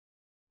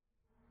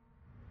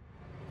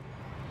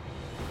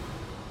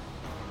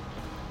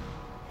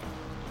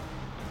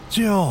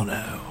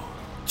Giorno.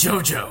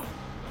 Jojo.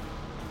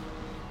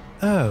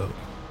 Oh,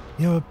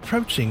 you're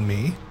approaching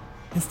me?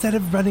 Instead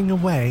of running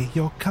away,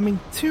 you're coming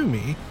to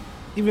me?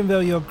 Even though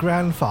your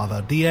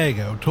grandfather,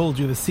 Diego, told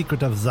you the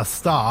secret of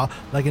Zastar,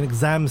 like an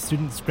exam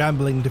student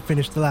scrambling to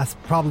finish the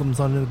last problems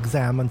on an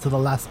exam until the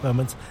last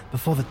moments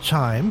before the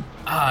chime?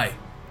 I,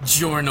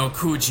 Giorno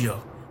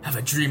Cugio, have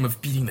a dream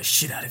of beating the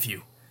shit out of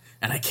you,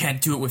 and I can't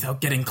do it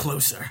without getting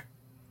closer.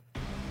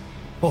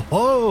 Ho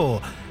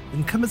ho!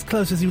 Then come as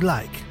close as you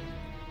like.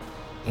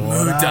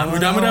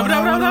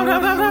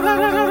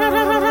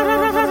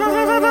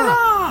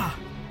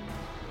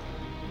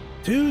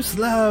 Too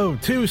slow,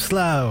 too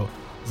slow.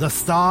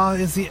 Zastar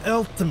is the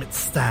ultimate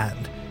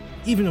stand.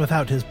 Even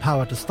without his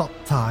power to stop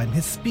time,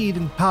 his speed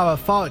and power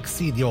far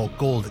exceed your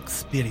gold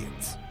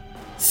experience.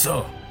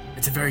 So,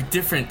 it's a very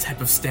different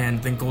type of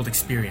stand than gold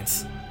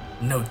experience.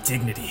 No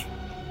dignity.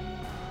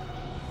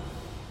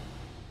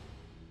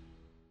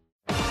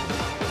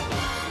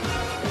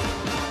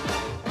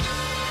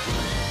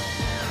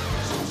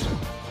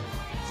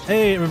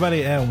 Hey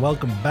everybody, and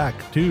welcome back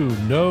to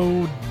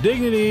No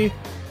Dignity,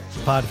 the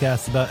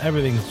podcast about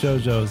everything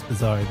JoJo's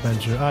Bizarre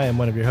Adventure. I am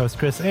one of your hosts,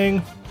 Chris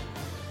Ng.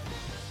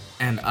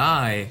 And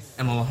I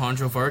am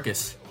Alejandro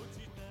Vargas.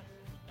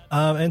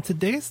 And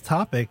today's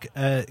topic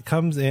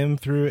comes in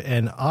through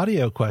an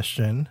audio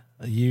question.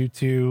 You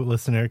too,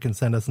 listener, can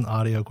send us an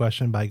audio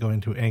question by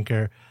going to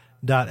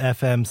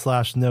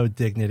anchor.fm/no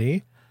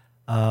dignity.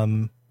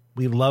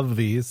 We love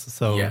these,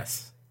 so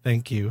Yes.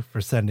 Thank you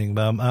for sending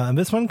them. And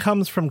this one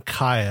comes from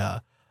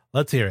Kaya.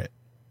 Let's hear it.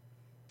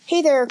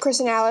 Hey there, Chris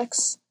and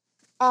Alex.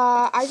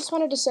 I just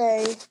wanted to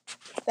say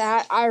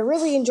that I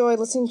really enjoyed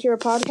listening to your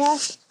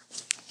podcast,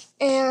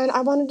 and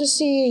I wanted to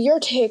see your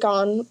take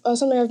on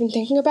something I've been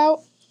thinking about.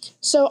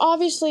 So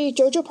obviously,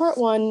 JoJo Part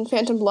 1,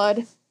 Phantom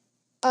Blood,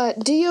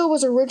 Dio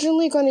was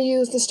originally going to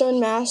use the stone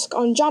mask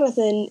on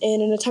Jonathan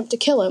in an attempt to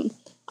kill him.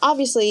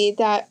 Obviously,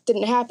 that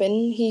didn't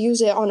happen. He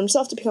used it on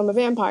himself to become a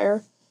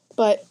vampire,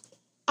 but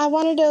I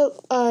wanted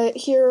to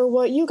hear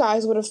what you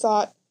guys would have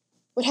thought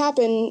would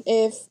happen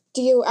if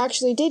Dio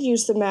actually did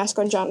use the mask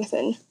on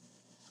Jonathan.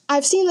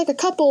 I've seen like a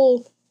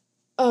couple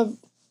of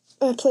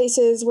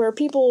places where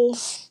people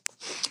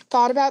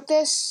thought about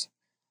this,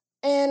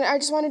 and I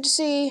just wanted to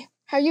see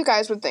how you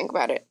guys would think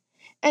about it.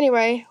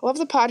 Anyway, love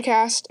the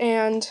podcast,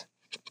 and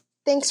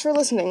thanks for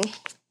listening.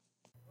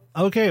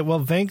 Okay,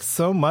 well, thanks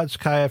so much,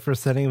 Kaya, for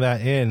sending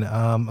that in.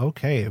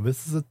 Okay,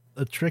 this is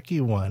a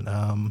tricky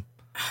one.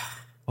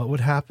 What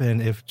would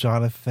happen if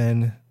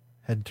Jonathan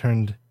had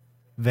turned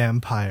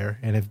vampire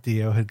and if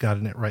Dio had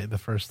gotten it right the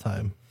first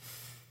time?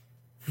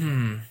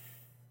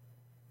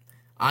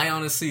 I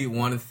honestly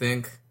want to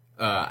think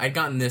I'd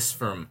gotten this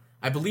from,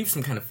 I believe,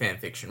 some kind of fan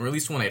fiction, or at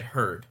least one I'd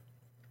heard,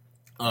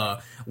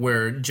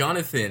 where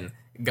Jonathan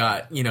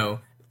got,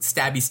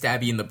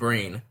 stabby in the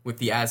brain with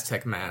the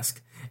Aztec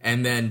mask,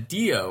 and then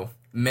Dio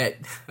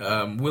met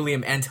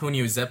William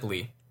Antonio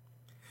Zeppeli.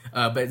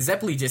 But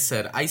Zeppeli just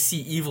said, "I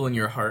see evil in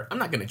your heart. I'm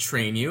not going to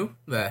train you."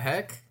 The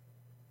heck?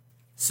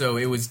 So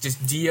it was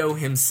just Dio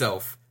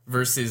himself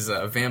versus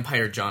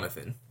vampire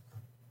Jonathan.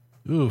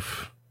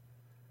 Oof.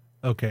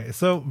 Okay,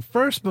 so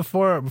first,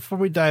 before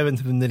we dive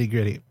into the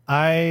nitty-gritty,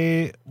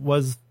 I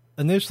was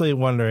initially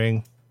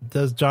wondering,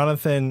 does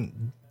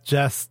Jonathan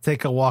just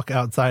take a walk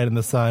outside in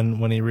the sun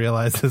when he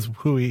realizes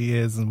who he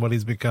is and what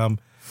he's become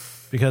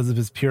because of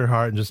his pure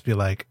heart and just be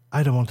like,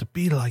 I don't want to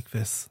be like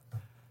this?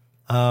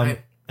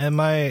 And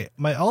my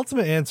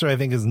ultimate answer, I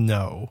think, is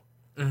no.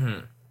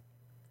 Mm-hmm.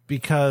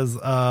 Because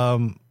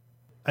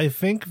I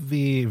think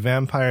the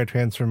vampire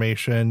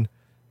transformation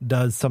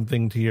does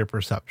something to your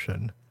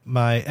perception.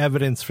 My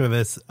evidence for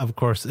this, of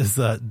course, is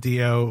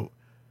Dio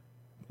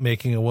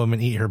making a woman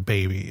eat her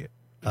baby.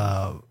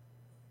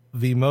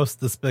 The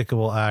most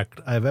despicable act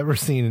I've ever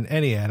seen in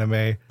any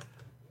anime,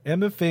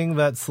 and the thing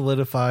that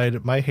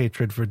solidified my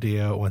hatred for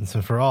Dio once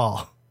and for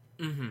all.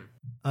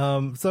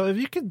 Mm-hmm. So if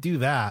you could do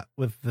that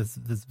with this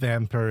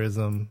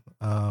vampirism,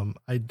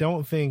 I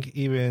don't think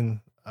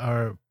even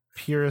our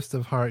purest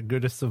of heart,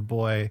 goodest of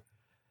boy,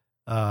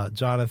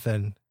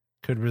 Jonathan,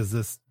 could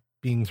resist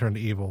being turned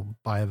evil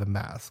by the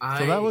mask.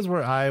 So that was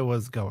where I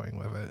was going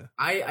with it.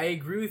 I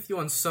agree with you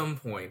on some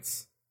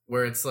points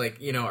where it's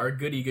like, our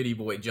goody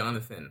boy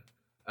Jonathan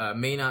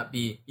may not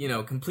be,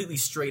 completely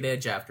straight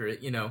edge after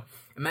it.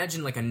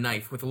 Imagine like a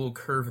knife with a little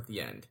curve at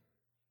the end.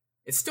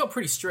 It's still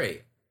pretty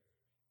straight,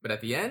 but at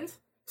the end,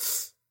 a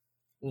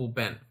little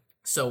bent.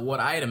 So what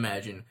I had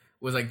imagined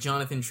was like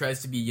Jonathan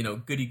tries to be,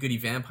 goody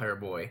vampire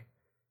boy,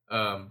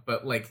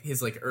 but like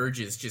his like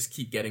urges just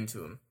keep getting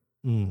to him.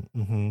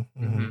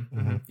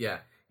 Yeah.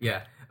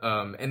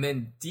 And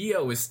then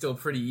Dio is still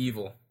pretty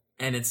evil,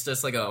 and it's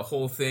just like a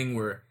whole thing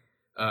where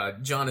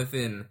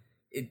Jonathan,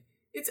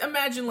 it's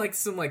imagine like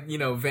some like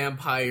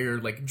vampire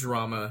like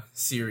drama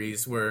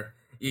series where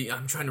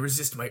I'm trying to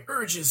resist my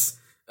urges,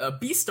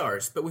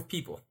 Beastars, but with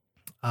people.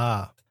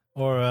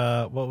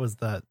 Or what was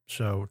that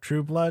show?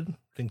 True Blood?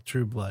 I think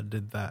True Blood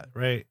did that,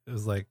 right? It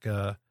was like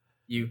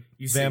you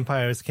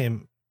vampires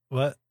came.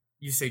 What?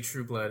 You say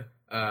True Blood.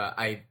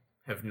 I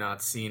have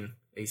not seen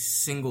a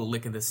single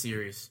lick of the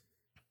series.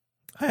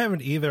 I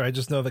haven't either. I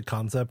just know the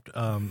concept,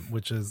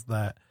 which is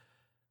that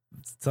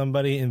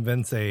somebody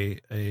invents a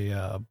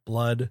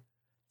blood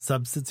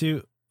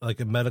substitute, like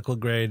a medical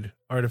grade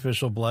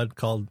artificial blood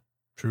called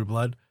True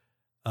Blood.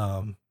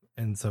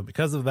 And so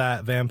because of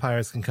that,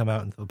 vampires can come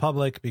out into the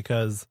public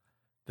because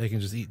they can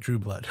just eat True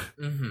Blood.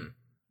 Mm-hmm.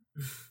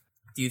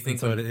 Do you think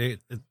so?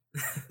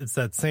 It's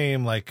that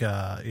same like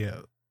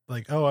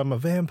like, oh, I'm a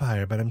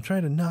vampire, but I'm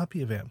trying to not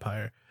be a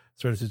vampire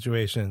sort of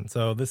situation.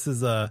 So this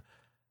is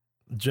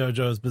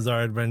JoJo's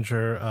Bizarre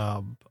Adventure.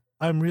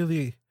 I'm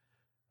really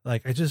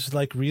like, I just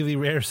like really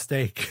rare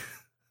steak.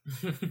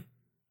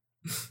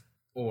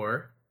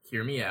 Or,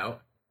 hear me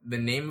out, the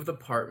name of the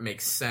part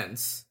makes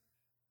sense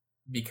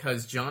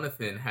because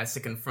Jonathan has to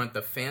confront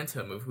the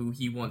phantom of who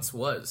he once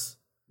was.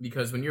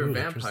 Because when you're a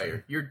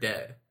vampire, you're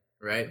dead,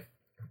 right?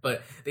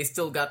 But they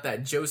still got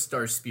that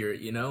Joestar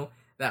spirit, you know?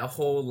 That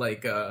whole,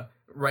 like,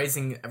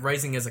 rising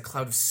as a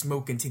cloud of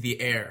smoke into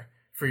the air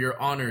for your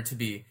honor to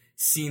be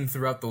seen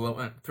throughout the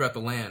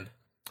land.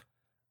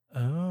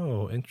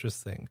 Oh,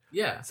 interesting.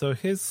 Yeah. So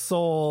his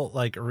soul,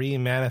 like,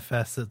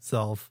 re-manifests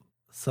itself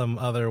some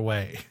other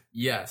way.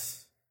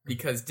 Yes.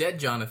 Because dead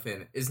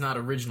Jonathan is not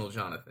original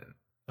Jonathan.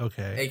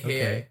 Okay.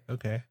 AKA.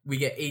 Okay. We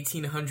get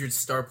 1800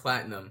 star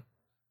platinum.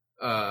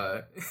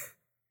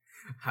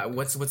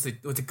 What's a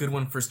good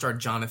one for Star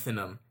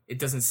Jonathanum? It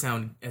doesn't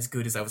sound as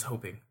good as I was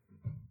hoping.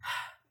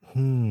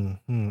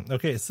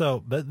 Okay,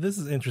 so this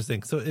is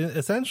interesting. So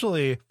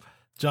essentially,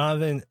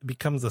 Jonathan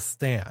becomes a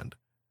stand.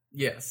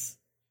 Yes.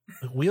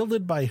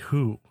 Wielded by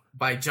who?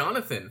 By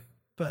Jonathan.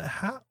 But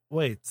how?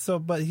 Wait,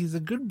 but he's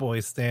a good boy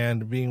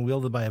stand being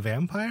wielded by a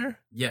vampire?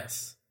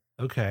 Yes.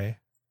 Okay.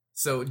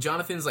 So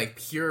Jonathan's like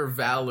pure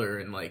valor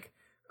and like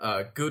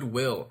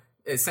goodwill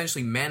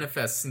essentially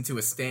manifests into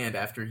a stand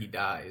after he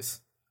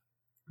dies.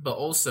 But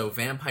also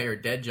vampire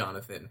dead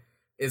Jonathan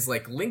is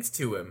like linked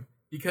to him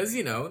because,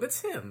 you know,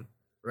 that's him,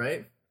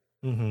 right?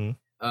 Mm-hmm.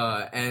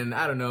 And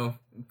I don't know,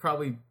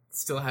 probably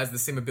still has the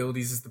same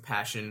abilities as the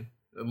Passion,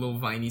 a little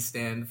viney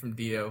stand from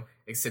Dio,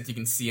 except you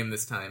can see him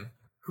this time.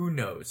 Who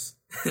knows?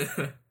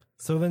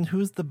 So then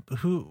who's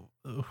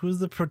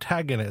the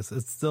protagonist?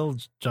 It's still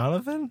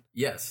Jonathan?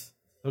 Yes.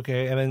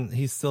 Okay, and then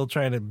he's still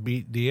trying to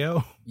beat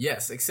Dio?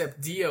 Yes, except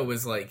Dio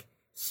is like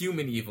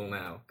human evil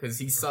now, because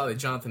he saw that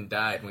Jonathan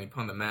died when he put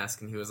on the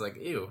mask, and he was like,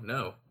 ew,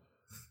 no.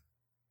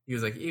 He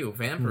was like, ew,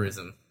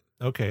 vampirism.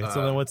 Okay,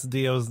 so then what's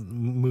Dio's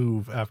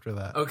move after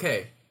that?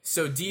 Okay,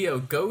 so Dio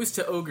goes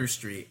to Ogre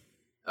Street,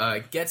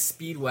 gets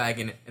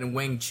Speedwagon and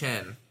Wang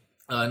Chen,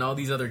 and all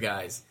these other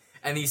guys,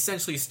 and he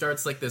essentially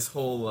starts like this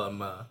whole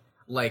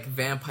like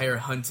vampire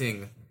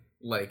hunting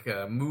like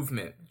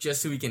movement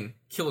just so he can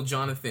kill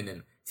Jonathan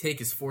and take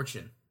his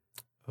fortune.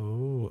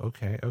 Oh,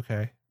 okay.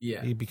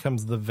 Yeah. He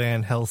becomes the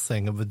Van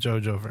Helsing of the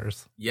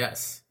JoJo-verse.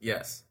 Yes.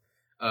 He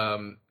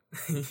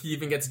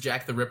even gets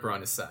Jack the Ripper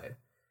on his side.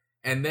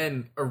 And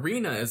then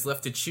Arena is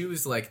left to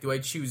choose, like, do I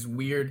choose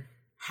weird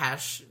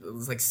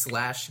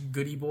slash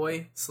goody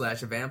boy /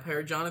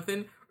 vampire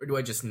Jonathan, or do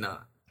I just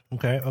not?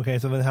 Okay,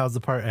 so then how's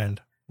the part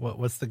end?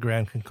 What's the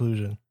grand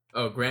conclusion?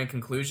 Oh, grand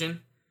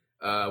conclusion?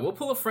 We'll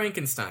pull a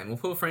Frankenstein.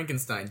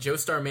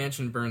 Joestar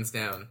Mansion burns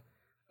down.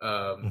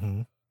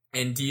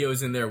 And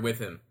Dio's in there with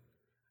him.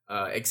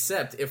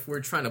 Except if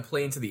we're trying to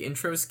play into the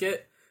intro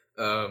skit,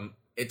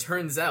 it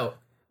turns out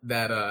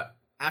that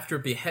after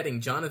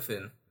beheading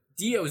Jonathan,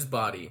 Dio's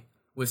body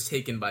was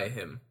taken by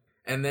him.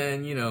 And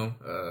then,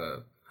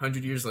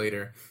 100 years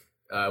later,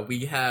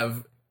 we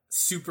have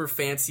super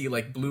fancy,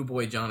 like, blue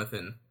boy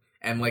Jonathan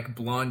and, like,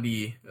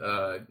 blondie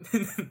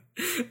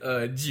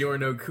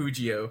Giorno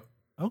Cugio.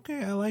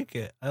 Okay, I like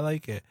it.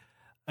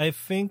 I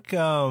think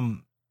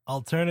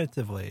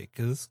alternatively,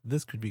 because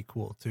this could be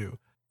cool too.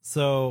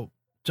 So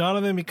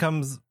Jonathan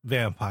becomes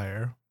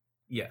vampire.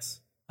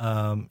 Yes.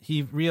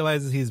 He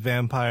realizes he's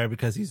vampire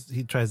because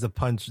he tries to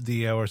punch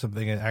Dio or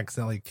something and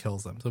accidentally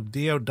kills him. So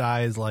Dio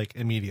dies like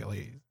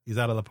immediately. He's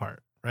out of the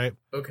part, right?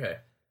 Okay.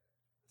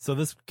 So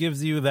this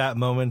gives you that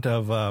moment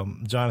of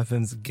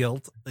Jonathan's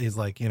guilt. He's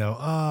like, I'm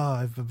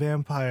a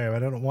vampire. I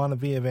don't want to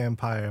be a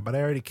vampire, but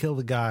I already killed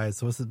the guy.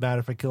 So what's it matter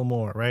if I kill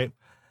more, right?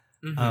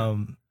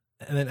 Mm-hmm.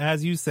 And then,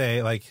 as you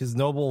say, like his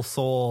noble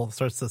soul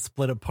starts to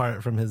split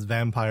apart from his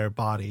vampire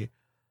body,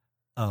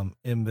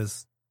 in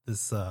this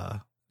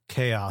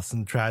chaos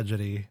and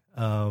tragedy,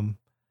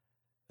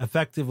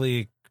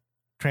 effectively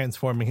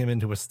transforming him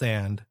into a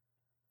stand,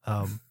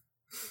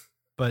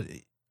 but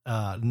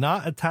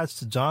not attached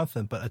to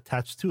Jonathan, but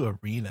attached to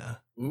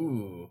Arena.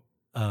 Ooh.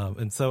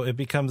 And so it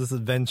becomes this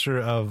adventure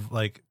of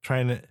like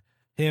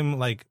him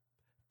like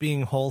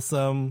being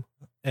wholesome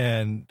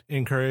and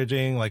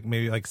encouraging, like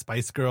maybe like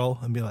Spice Girl,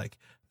 and be like,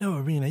 no,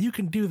 Arena, you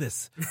can do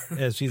this,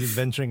 as she's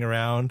adventuring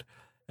around.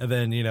 And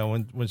then,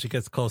 when she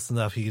gets close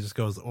enough, he just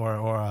goes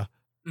aura.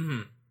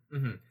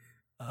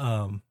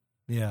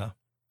 Yeah.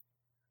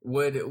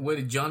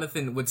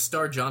 Would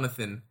Star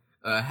Jonathan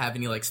have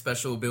any like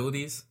special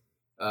abilities?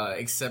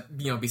 Except,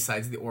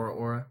 besides the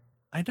aura?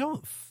 I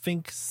don't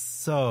think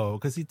so,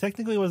 because he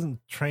technically wasn't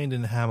trained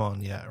in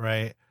Hamon yet,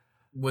 right?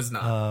 Was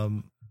not.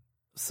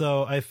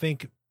 So I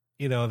think,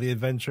 the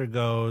adventure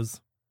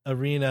goes,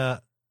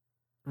 Arena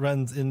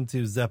runs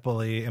into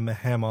Zeppeli and the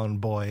Hamon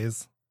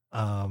boys.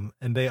 And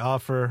they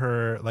offer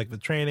her like the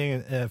training.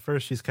 And at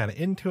first she's kind of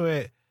into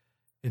it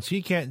and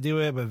she can't do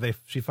it, but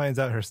she finds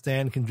out her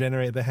stand can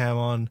generate the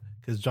Hamon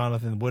because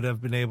Jonathan would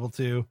have been able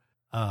to.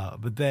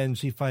 But then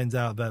she finds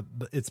out that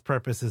its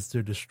purpose is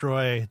to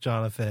destroy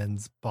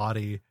Jonathan's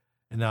body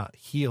and not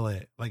heal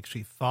it like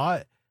she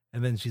thought.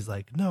 And then she's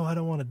like, no, I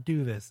don't want to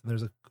do this. And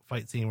there's a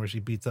fight scene where she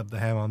beats up the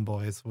Hamon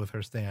boys with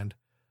her stand,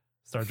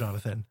 Star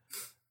Jonathan.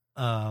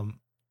 And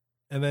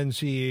then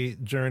she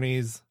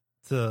journeys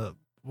to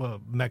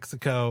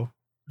Mexico,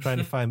 trying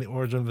to find the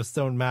origin of the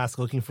stone mask,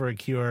 looking for a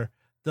cure.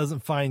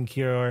 Doesn't find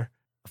cure,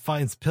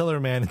 finds Pillar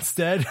Man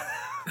instead.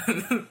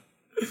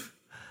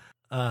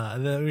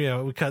 And then,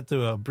 we cut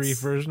to a brief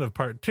version of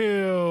part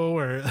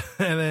 2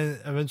 and then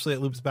eventually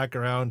it loops back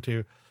around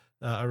to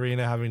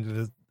Arena having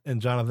to,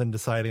 and Jonathan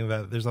deciding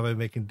that there's nothing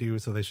they can do.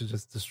 So they should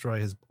just destroy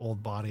his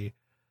old body,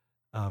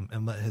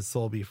 and let his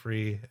soul be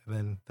free. And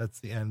then that's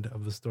the end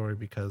of the story,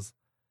 because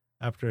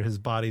after his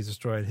body's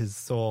destroyed, his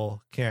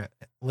soul can't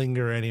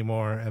linger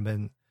anymore. And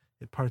then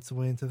it parts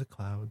away into the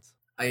clouds.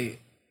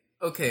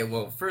 Okay.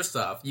 Well, first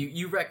off,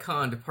 you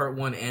retconned part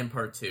 1 and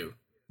part 2.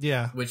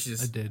 Yeah, which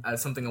is I did.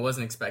 Something I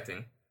wasn't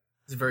expecting.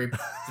 It's a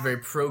very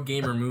pro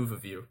gamer move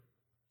of you.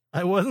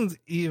 I wasn't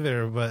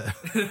either, but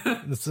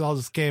this all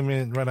just came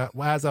in right out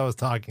as I was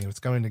talking. It was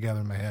coming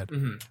together in my head.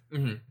 Mm-hmm.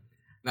 Mm-hmm.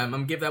 Now, I'm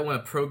gonna give that one a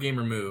pro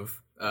gamer move.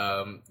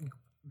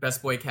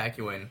 Best Boy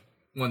Kakuin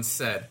once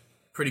said,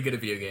 "Pretty good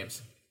at video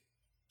games."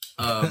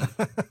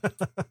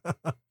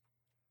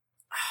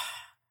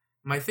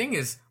 My thing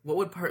is,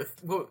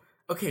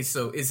 okay,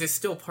 so is this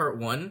still part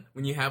 1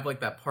 when you have like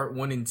that part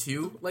 1 and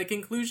 2 like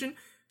inclusion?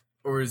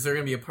 Or is there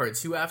going to be a part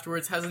 2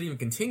 afterwards? How does it even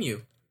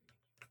continue?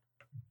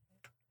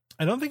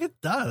 I don't think it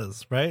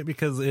does, right?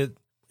 Because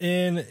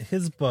in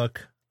his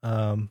book,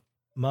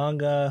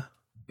 Manga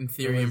in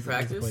Theory and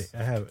Practice. Wait,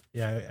 I have it.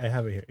 Yeah, I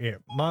have it here. Here,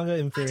 Manga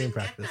in Theory and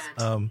Practice.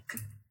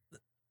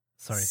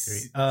 Sorry,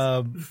 Siri.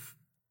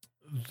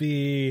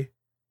 The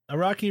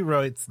Araki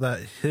writes that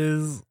he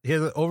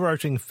has an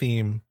overarching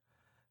theme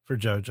for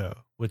JoJo,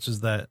 which is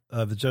that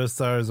the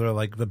Joestars are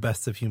like the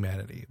best of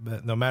humanity.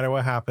 That no matter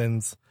what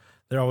happens,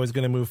 they're always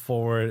going to move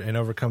forward and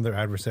overcome their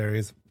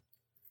adversaries,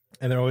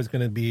 and they're always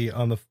going to be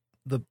on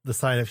the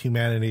side of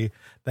humanity.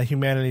 That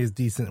humanity is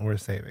decent and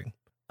worth saving.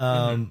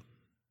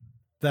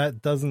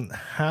 That doesn't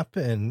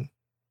happen.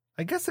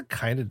 I guess it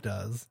kind of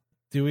does.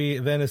 Do we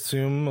then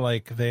assume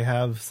like they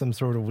have some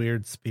sort of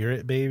weird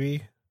spirit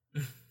baby?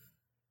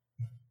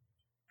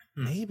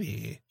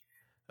 Maybe.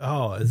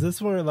 Oh, is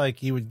this where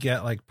like you would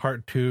get like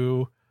part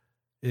 2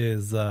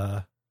 is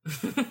their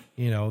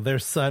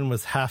son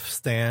was half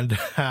stand,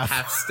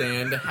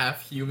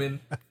 half human.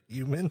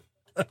 Human.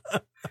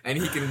 And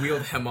he can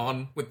wield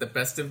Hamon with the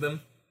best of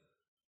them.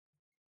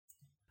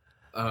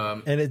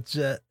 And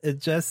it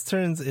just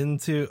turns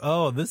into,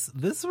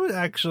 this would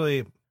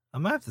actually, I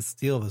might have to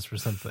steal this for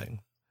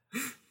something.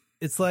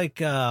 It's like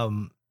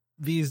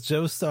these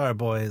Joestar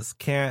boys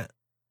can't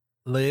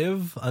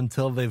live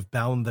until they've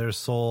bound their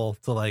soul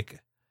to like,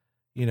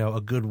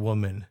 a good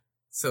woman.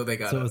 So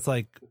it's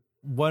like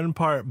one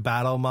part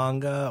battle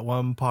manga,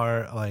 one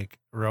part like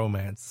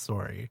romance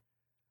story.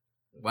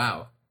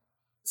 Wow.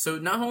 So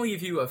not only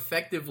have you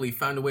effectively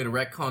found a way to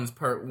retcons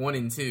part 1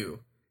 and 2,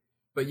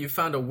 but you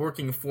found a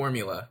working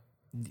formula.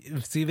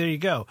 See, there you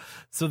go.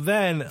 So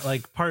then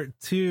like part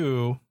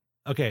 2,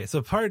 okay,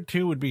 so part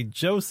 2 would be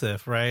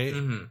Joseph, right?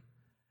 Mm-hmm.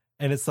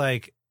 And it's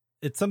like,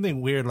 it's something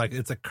weird, like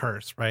it's a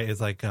curse, right?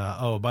 It's like,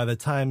 by the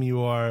time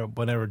you are,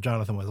 whatever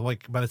Jonathan was,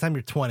 like by the time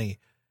you're 20,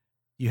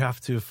 you have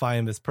to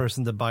find this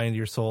person to bind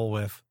your soul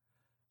with.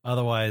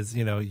 Otherwise,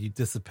 you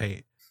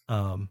dissipate.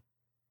 And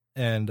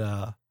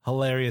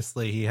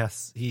hilariously,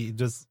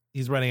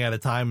 he's running out of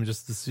time and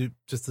just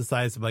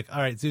decides to be like,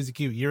 all right, Susie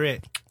Q, you're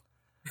it.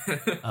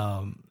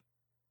 And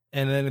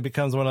then it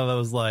becomes one of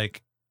those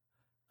like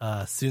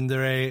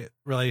tsundere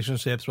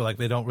relationships where like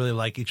they don't really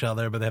like each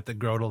other, but they have to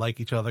grow to like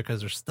each other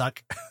because they're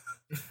stuck.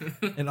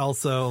 And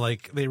also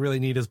like they really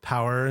need his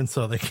power, and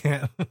so they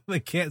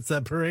can't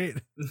separate.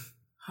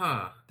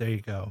 Huh. There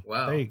you go.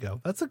 Wow. There you go.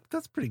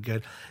 That's pretty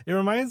good. It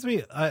reminds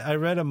me, I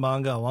read a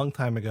manga a long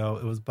time ago.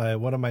 It was by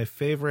one of my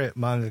favorite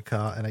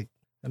mangaka, and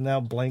I'm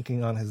now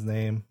blanking on his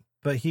name,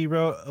 but he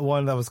wrote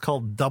one that was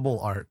called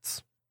Double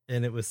Arts,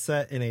 and it was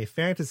set in a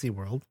fantasy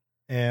world.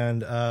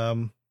 And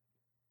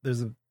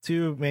there's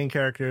two main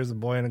characters, a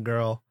boy and a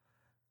girl.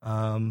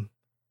 And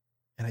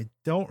I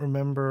don't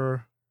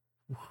remember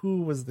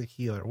who was the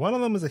healer. One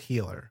of them is a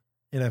healer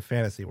in a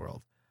fantasy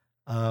world.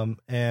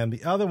 And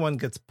the other one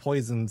gets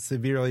poisoned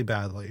severely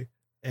badly.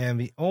 And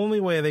the only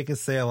way they can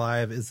stay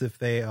alive is if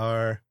they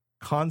are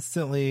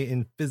constantly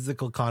in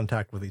physical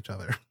contact with each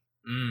other.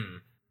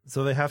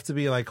 So they have to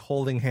be like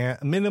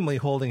minimally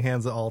holding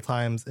hands at all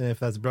times. And if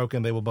that's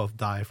broken, they will both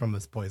die from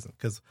this poison,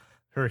 because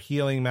her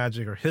healing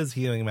magic, or his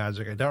healing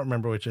magic, I don't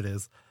remember which it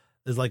is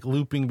like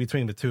looping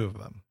between the two of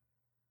them.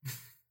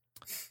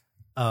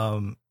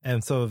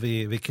 And so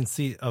the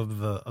conceit of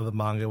the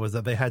manga was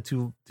that they had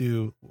to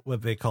do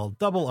what they call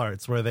double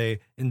arts, where they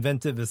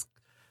invented this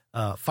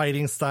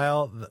fighting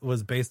style that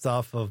was based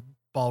off of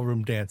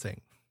ballroom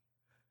dancing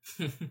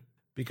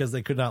because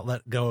they could not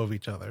let go of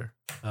each other.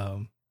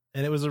 And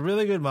it was a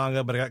really good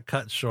manga, but it got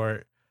cut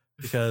short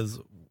because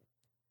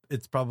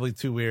it's probably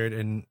too weird,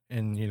 and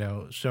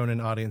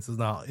shonen audience is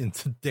not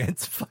into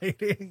dance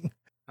fighting.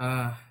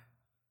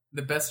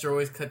 The best are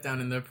always cut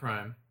down in their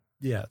prime.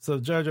 Yeah, so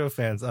JoJo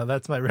fans,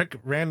 that's my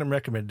random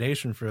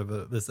recommendation for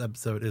this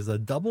episode is a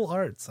double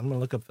arts. I'm gonna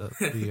look up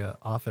the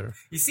author.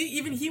 You see,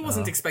 even he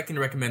wasn't expecting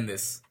to recommend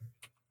this.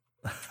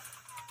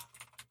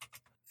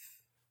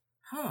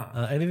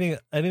 Huh.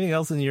 Anything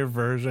else in your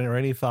version, or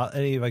any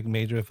like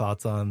major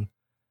thoughts on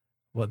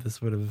what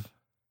this would have?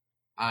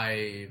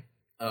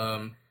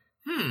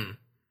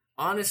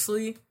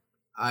 Honestly,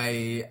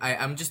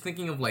 I'm just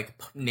thinking of like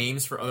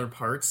names for other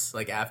parts,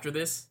 like after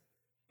this.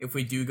 If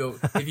you do go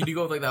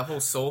with like that whole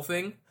soul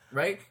thing,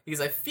 right?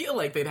 Because I feel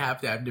like they'd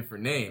have to have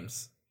different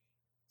names.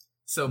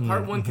 So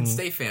part 1 can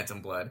stay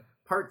Phantom Blood.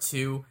 Part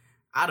 2,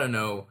 I don't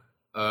know,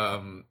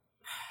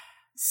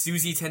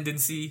 Susie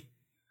Tendency.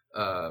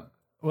 Well,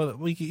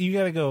 you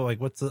gotta go like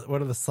what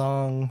are the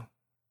song?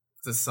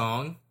 The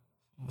song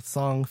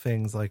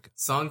things like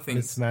song things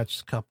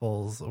mismatched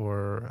couples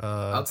or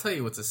I'll tell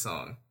you what's a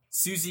song.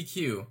 Susie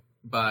Q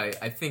by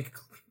I think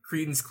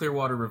Creedence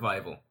Clearwater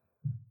Revival.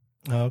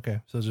 Oh, okay.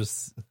 So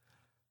just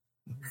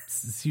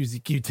Susie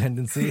Q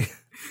Tendency.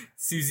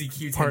 Susie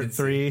Q Part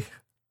Tendency.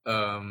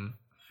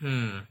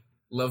 3.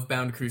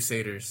 Lovebound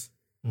Crusaders.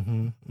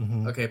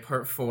 Okay,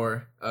 part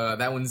 4.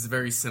 That one's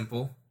very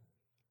simple.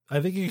 I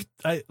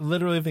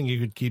literally think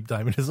you could keep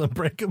Diamond is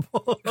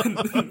Unbreakable.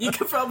 You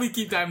could probably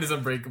keep Diamond is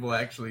Unbreakable,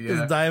 actually,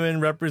 yeah.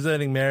 Diamond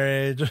representing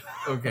marriage.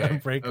 Okay.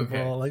 Unbreakable.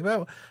 Okay. Like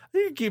that.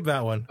 You can keep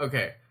that one.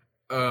 Okay.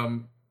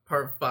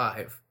 Part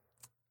 5.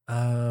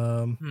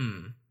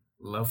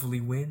 Lovely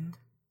Wind?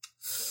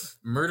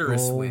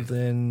 Murderous Wind.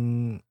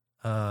 Golden,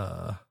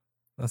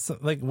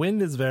 like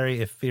wind is very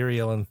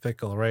ethereal and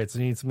fickle, right? So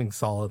you need something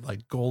solid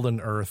like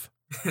Golden Earth.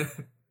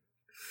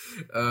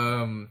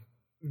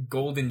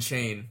 Golden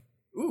Chain.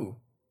 Ooh.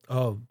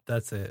 Oh,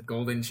 that's it.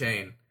 Golden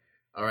Chain.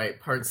 All right,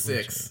 part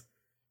 6.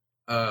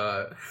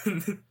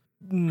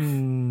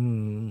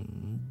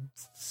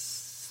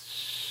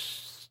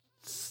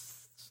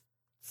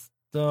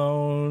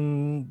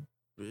 Stone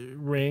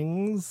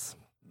Rings.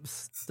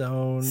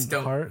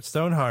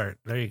 Stoneheart.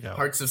 There you go.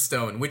 Hearts of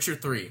Stone. Witcher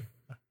 3.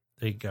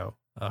 There you go.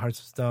 Hearts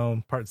of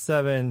Stone. Part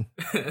 7.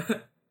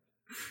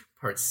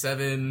 Part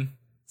 7.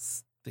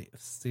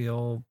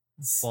 Steel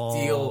ball.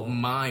 Steal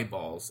my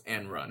balls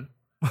and run.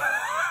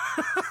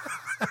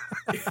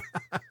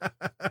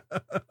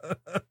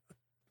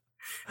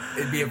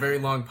 It'd be a very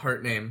long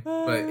part name,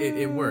 but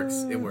it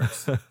works. It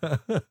works.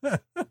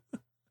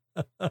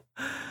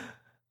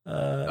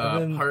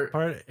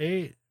 Part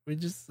 8. I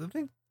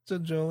think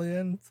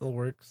Jolien still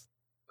works.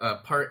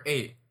 Part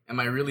 8. Am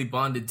I really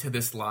bonded to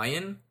this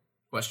lion?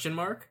 Question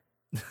mark.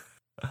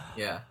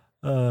 Yeah.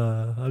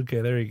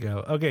 Okay, there you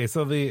go. Okay,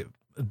 so the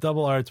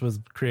double arts was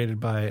created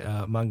by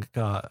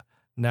mangaka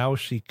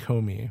Naoshi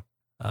Komi,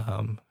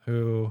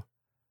 who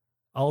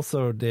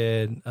also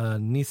did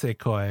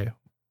Nisekoi,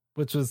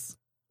 which was,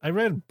 I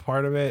read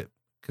part of it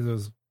because it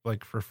was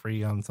like for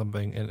free on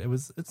something, and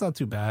it's not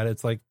too bad.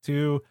 It's like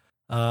two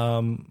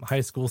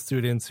high school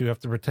students who have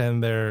to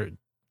pretend they're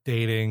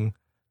dating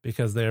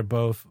because they're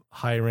both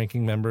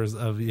high-ranking members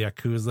of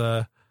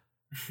Yakuza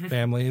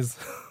families.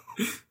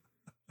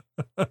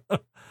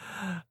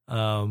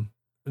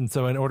 And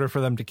so in order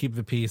for them to keep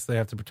the peace, they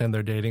have to pretend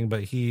they're dating,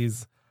 but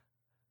he's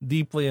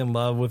deeply in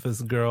love with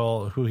this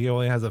girl who he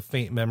only has a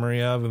faint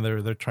memory of, and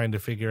they're trying to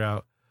figure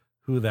out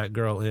who that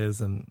girl is,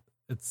 and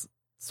it's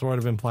sort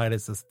of implied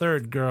it's this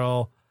third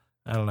girl.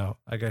 I don't know.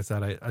 Like I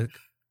said, I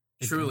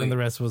truly, and the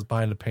rest was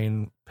behind a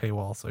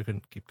paywall, so I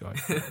couldn't keep going.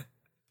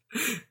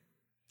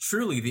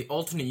 Truly the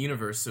alternate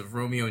universe of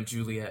Romeo and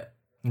Juliet.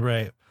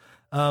 Right.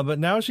 But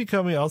Naoshi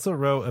Komi also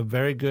wrote a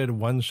very good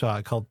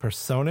one-shot called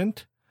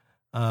Personant,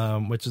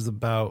 which is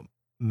about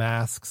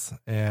masks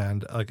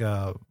and like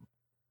a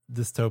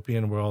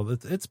dystopian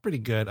world. It's pretty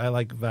good. I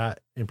like that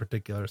in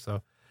particular,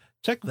 so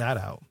check that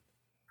out.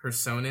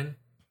 Personan?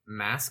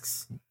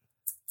 Masks?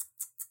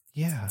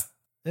 Yeah.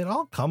 It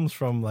all comes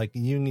from like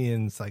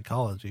Jungian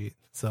psychology,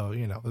 so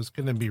there's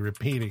going to be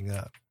repeating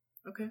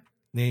okay.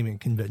 naming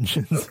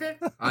conventions. Okay.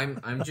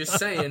 I'm just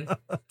saying.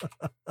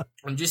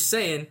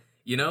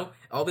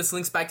 All this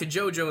links back to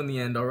JoJo in the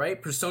end, all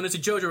right? Persona's a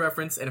JoJo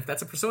reference, and if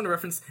that's a Persona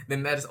reference,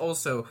 then that is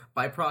also,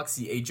 by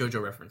proxy, a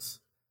JoJo reference.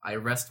 I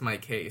rest my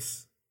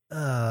case.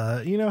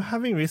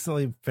 Having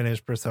recently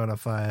finished Persona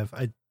 5,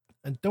 I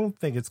don't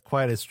think it's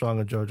quite as strong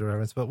a JoJo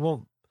reference, but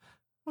we'll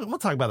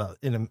talk about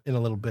that in a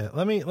little bit.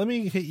 Let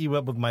me hit you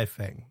up with my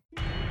thing.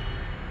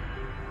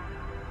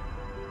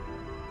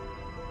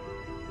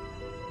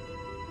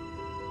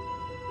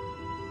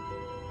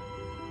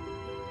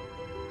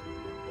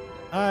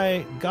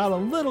 I got a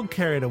little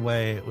carried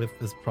away with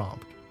this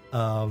prompt.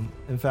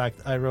 In fact,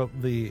 I wrote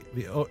the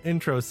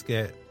intro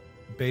skit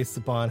based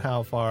upon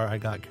how far I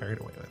got carried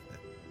away with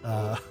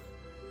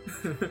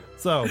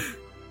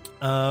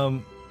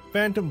it.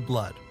 Phantom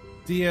Blood.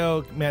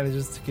 Dio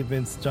manages to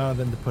convince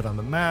Jonathan to put on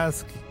the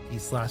mask. He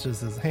slashes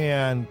his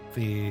hand.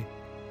 The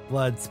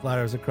blood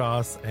splatters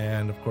across,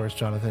 and of course,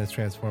 Jonathan is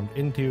transformed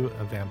into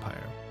a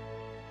vampire.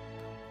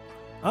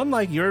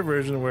 Unlike your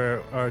version,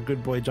 where our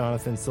good boy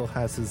Jonathan still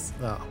has his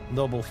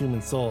noble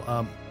human soul,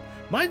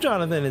 my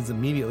Jonathan is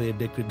immediately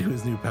addicted to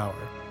his new power.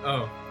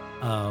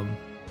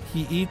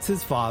 He eats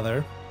his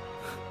father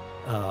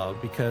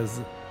because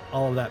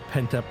all of that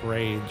pent-up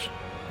rage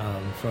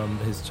from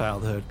his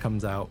childhood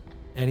comes out.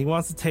 And he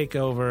wants to take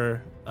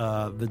over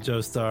the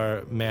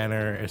Joestar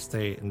manor,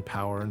 estate, and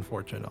power and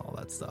fortune, all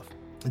that stuff.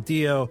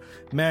 Dio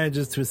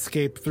manages to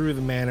escape through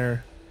the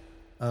manor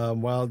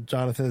while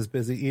Jonathan is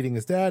busy eating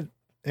his dad,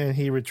 and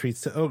he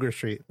retreats to Ogre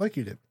Street, like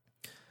you did.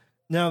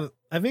 Now,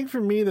 I think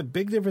for me, the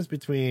big difference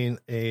between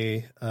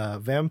a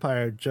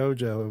vampire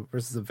Jojo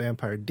versus a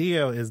vampire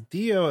Dio is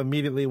Dio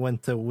immediately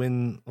went to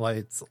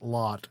Winlight's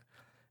lot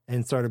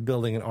and started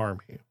building an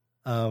army.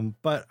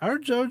 But our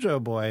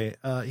Jojo boy,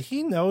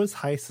 he knows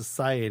high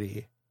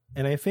society,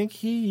 and I think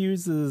he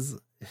uses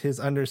his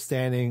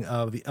understanding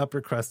of the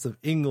upper crust of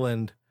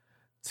England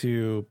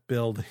to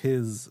build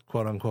his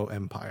quote-unquote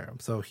empire.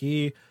 So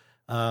he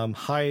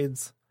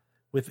hides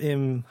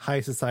within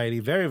high society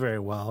very, very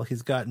well.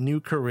 He's got new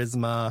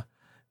charisma,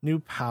 new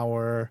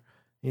power.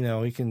 You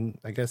know, he can,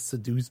 I guess,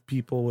 seduce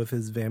people with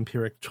his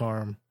vampiric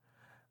charm.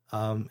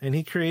 And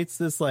he creates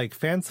this like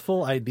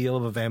fanciful ideal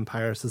of a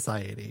vampire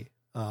society.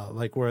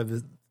 Like where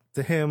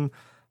to him,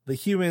 the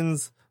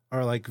humans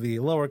are like the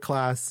lower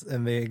class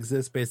and they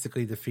exist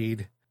basically to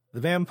feed the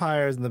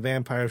vampires, and the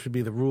vampires should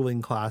be the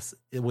ruling class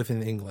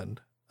within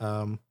England.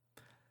 And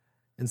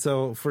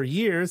so for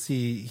years,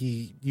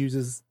 he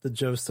uses the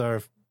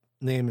Joestar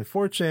name and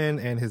fortune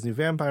and his new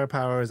vampire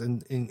powers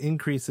and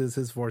increases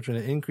his fortune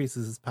and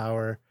increases his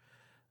power.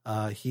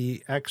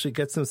 He actually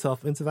gets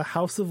himself into the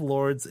House of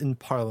Lords in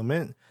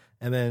Parliament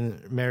and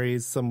then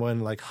marries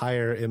someone like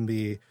higher in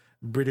the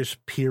British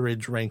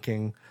peerage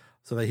ranking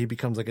so that he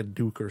becomes like a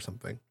duke or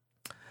something.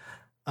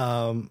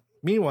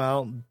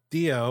 Meanwhile,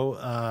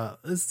 Dio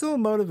is still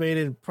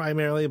motivated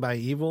primarily by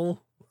evil.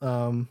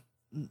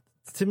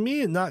 To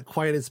me, not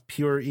quite as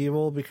pure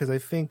evil, because I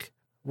think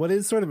what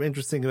is sort of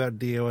interesting about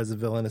Dio as a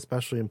villain,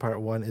 especially in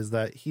part one, is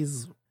that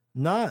he's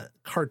not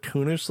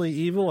cartoonishly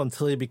evil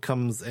until he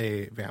becomes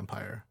a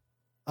vampire.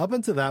 Up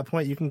until that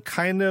point, you can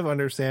kind of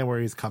understand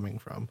where he's coming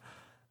from.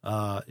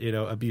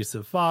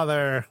 Abusive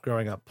father,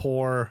 growing up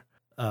poor,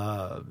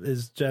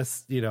 is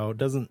just,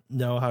 doesn't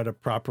know how to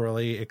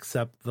properly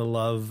accept the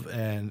love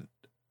and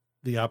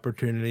the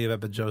opportunity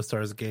that the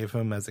Joestars gave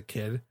him as a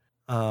kid.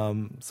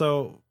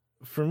 So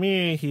for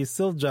me, he's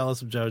still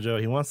jealous of Jojo.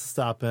 He wants to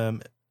stop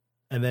him,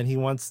 and then he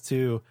wants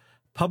to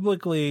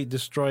publicly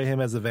destroy him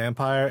as a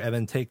vampire and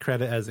then take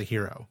credit as a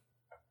hero.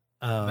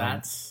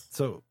 That's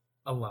so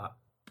a lot.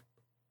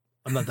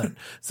 I'm not done.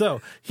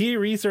 So he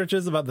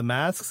researches about the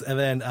masks and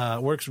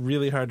then works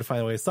really hard to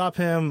find a way to stop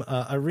him.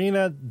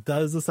 Irina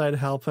does decide to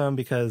help him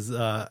because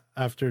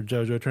after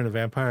Jojo turned a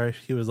vampire,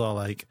 he was all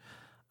like,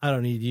 I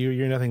don't need you.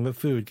 You're nothing but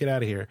food. Get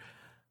out of here.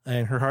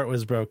 And her heart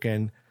was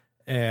broken.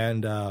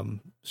 And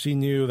she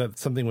knew that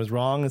something was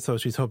wrong. And so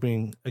she's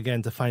hoping,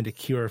 again, to find a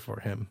cure for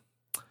him.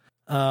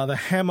 The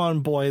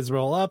Hammond boys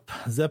roll up.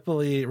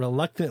 Zeppeli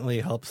reluctantly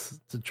helps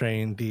to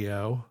train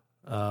Dio.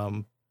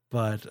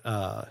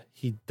 But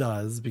he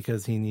does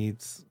because he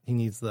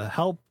needs the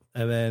help.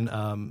 And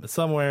then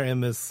somewhere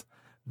in this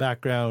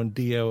background,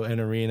 Dio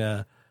and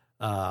Irina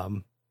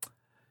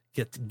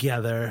get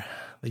together.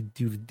 They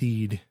do the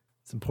deed.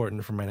 It's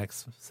important for my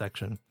next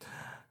section.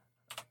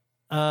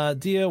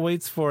 Dio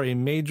waits for a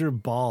major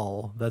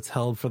ball that's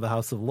held for the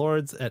House of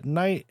Lords at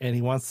night, and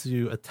he wants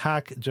to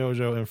attack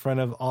Jojo in front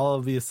of all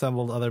of the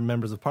assembled other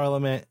members of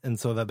Parliament, and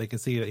so that they can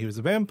see that he was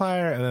a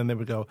vampire, and then they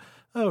would go,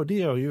 oh,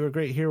 Dio, you're a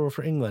great hero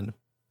for England.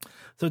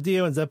 So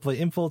Dio and Zeppeli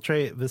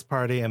infiltrate this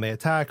party, and they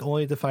attack,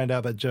 only to find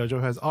out that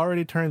Jojo has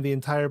already turned the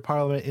entire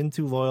Parliament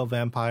into loyal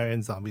vampire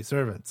and zombie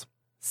servants.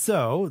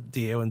 So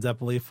Dio and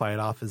Zeppeli fight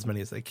off as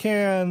many as they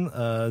can.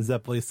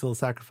 Zeppeli still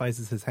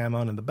sacrifices his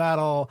Hammond in the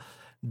battle.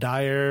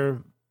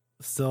 Dyer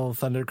still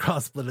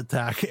Thundercross split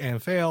attack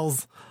and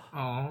fails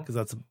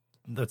because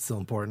that's still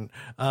important.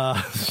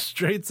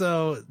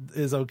 Straizo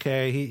is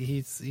okay.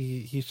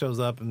 He shows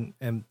up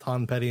and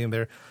Tom Petty and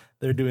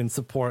they're doing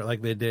support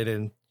like they did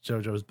in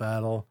JoJo's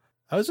battle.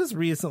 I was just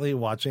recently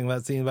watching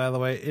that scene, by the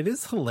way. It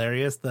is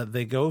hilarious that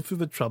they go through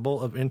the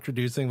trouble of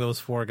introducing those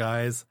four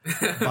guys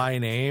by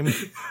name.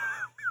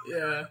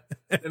 Yeah,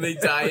 and they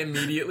die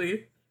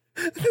immediately.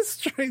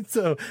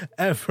 Straizo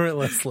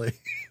effortlessly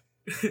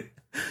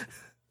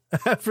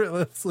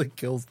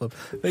kills them.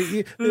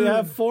 They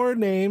have four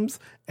names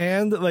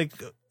and like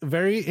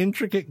very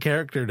intricate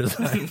character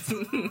designs.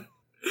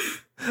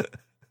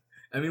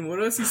 I mean, what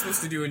else is he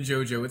supposed to do in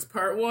JoJo? It's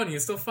part one.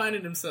 He's still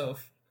finding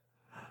himself.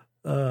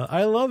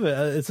 I love it.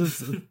 It's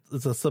just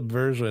it's a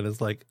subversion.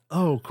 It's like,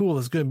 oh, cool.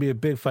 It's going to be a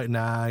big fight.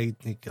 Nah, he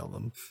killed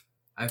him.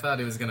 I thought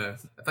he was gonna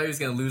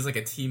lose like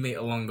a teammate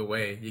along the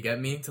way. You get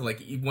me? To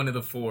like one of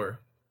the four.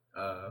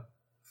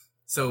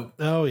 So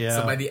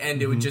by the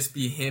end it would just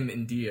be him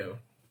and Dio.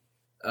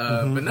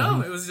 But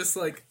no, it was just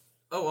like,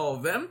 oh, all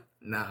of them?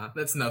 Nah,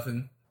 that's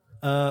nothing.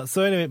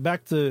 So anyway,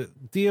 back to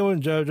Dio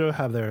and JoJo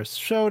have their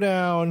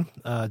showdown.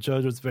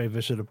 JoJo's a very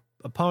vicious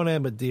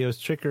opponent, but Dio's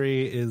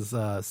trickery is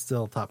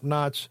still top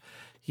notch.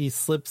 He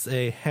slips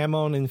a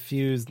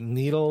Hamon-infused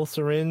needle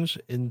syringe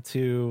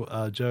into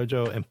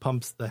JoJo and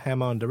pumps the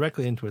Hamon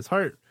directly into his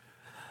heart.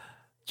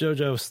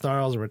 JoJo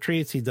snarls and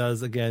retreats. He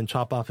does, again,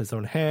 chop off his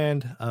own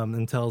hand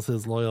and tells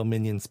his loyal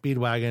minion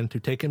Speedwagon to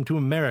take him to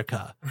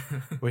America,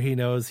 where he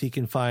knows he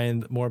can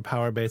find more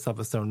power based off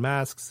the stone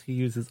masks. He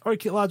uses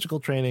archaeological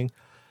training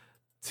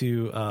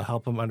to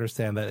help him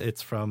understand that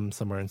it's from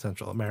somewhere in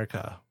Central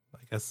America. I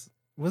guess,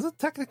 was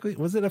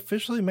it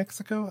officially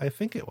Mexico? I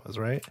think it was,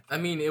 right? I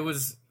mean,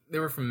 they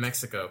were from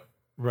Mexico.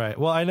 Right.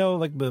 Well, I know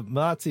like the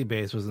Nazi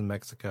base was in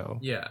Mexico.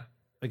 Yeah.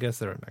 I guess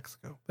they're in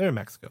Mexico. They're in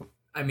Mexico.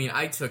 I mean,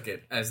 I took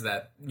it as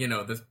that,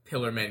 the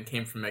Pillar Men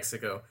came from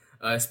Mexico.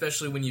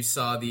 Especially when you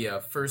saw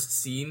the first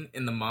scene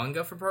in the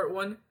manga for part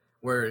 1,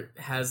 where it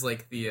has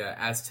like the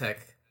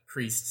Aztec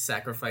priest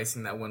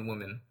sacrificing that one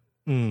woman.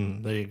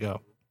 There you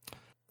go.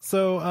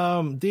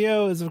 So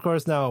Dio is, of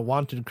course, now a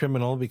wanted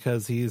criminal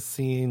because he's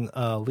seen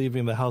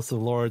leaving the House of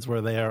Lords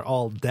where they are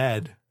all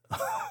dead.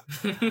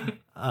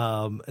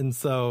 And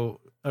so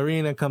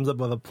Erina comes up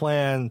with a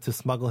plan to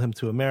smuggle him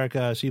to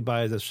America. She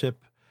buys a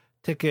ship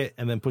ticket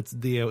and then puts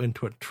Dio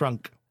into a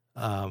trunk.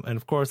 And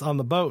of course, on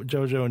the boat,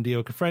 JoJo and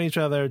Dio confront each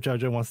other.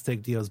 JoJo wants to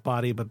take Dio's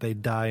body, but they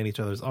die in each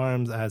other's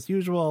arms as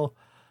usual.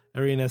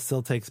 Erina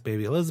still takes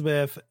baby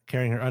Elizabeth,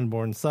 carrying her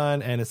unborn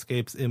son, and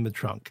escapes in the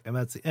trunk. And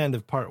that's the end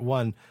of part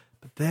 1.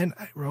 But then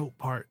I wrote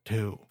part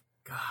 2.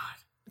 God.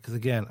 Because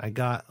again, I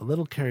got a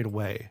little carried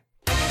away.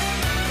 You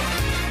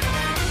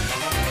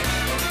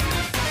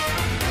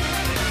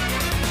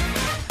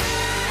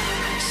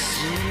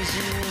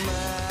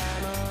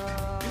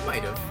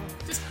might have.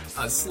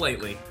 Just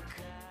slightly.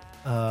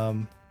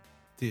 Do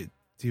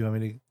you want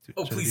me to?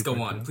 Oh, please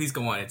go on. Please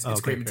go on.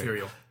 It's great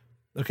material.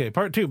 Okay,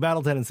 part 2,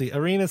 Battle Tendency.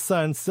 Erina's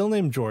son, still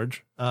named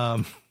George,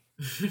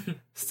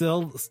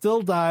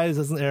 still dies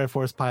as an Air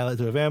Force pilot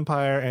to a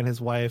vampire, and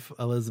his wife,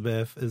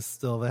 Elizabeth, is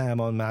still the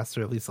Hamon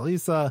master of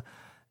Lisa,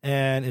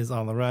 and is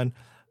on the run.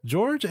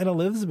 George and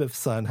Elizabeth's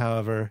son,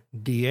 however,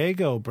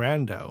 Diego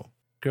Brando,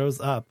 grows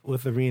up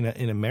with Erina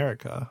in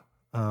America.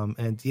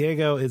 And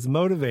Diego is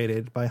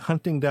motivated by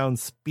hunting down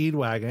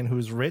Speedwagon,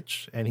 who's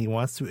rich, and he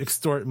wants to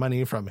extort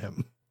money from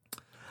him.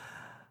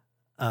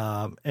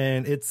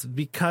 And it's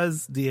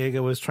because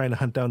Diego was trying to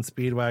hunt down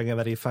Speedwagon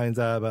that he finds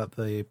out about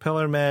the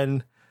Pillar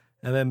Men.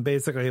 And then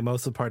basically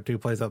most of part 2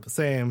 plays out the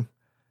same,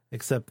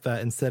 except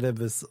that instead of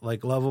this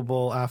like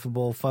lovable,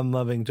 affable,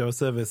 fun-loving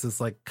Joseph, it's this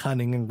like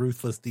cunning and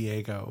ruthless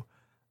Diego.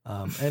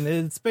 And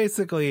it's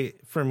basically,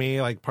 for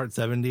me, like part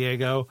 7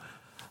 Diego.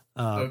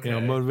 Okay.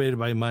 Motivated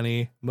by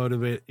money,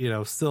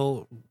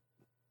 still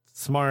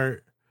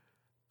smart,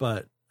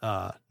 but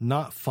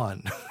not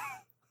fun.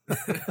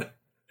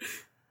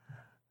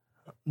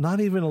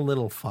 Not even a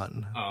little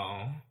fun.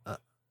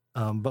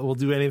 But will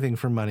do anything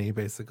for money,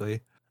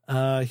 basically.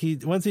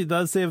 Once he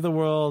does save the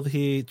world,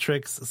 he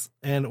tricks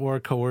and or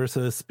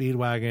coerces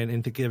Speedwagon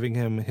into giving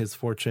him his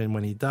fortune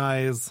when he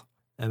dies,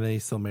 and then he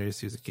still marries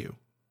Suzy Q.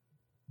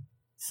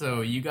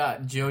 So you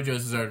got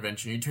JoJo's Bizarre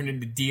Adventure. You turned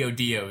into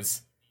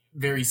Dio's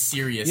very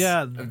serious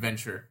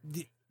adventure.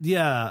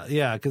 Yeah,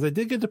 because I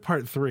did get to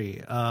part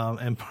 3.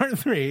 And part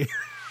 3...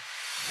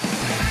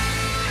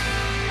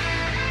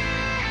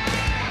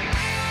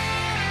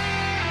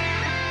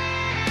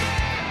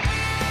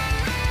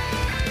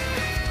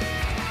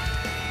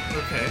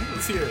 Okay,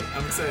 let's hear it.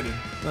 I'm excited.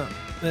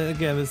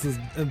 Again, this is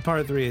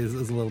part 3 is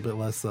a little bit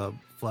less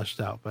fleshed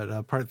out,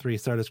 but part 3,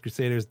 Stardust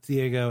Crusaders,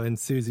 Diego and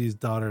Susie's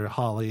daughter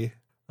Holly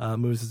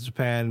moves to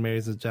Japan,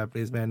 marries a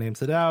Japanese man named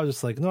Sadao,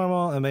 just like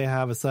normal, and they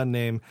have a son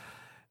named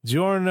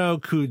Giorno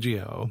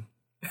Kujio.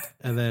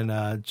 And then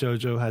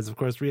JoJo has, of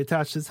course,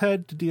 reattached his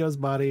head to Dio's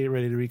body,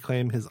 ready to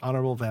reclaim his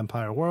honorable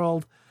vampire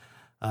world.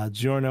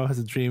 Giorno has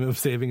a dream of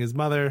saving his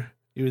mother,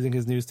 using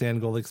his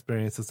newsstand gold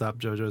experience to stop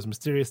JoJo's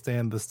mysterious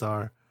stand, the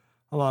Star,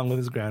 along with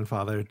his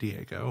grandfather,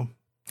 Diego.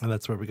 And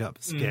that's where we got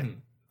the skit.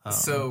 Mm-hmm.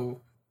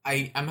 So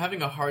I'm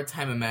having a hard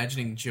time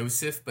imagining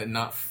Joseph, but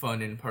not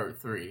fun in part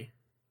 3.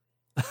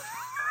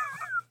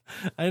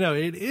 I know,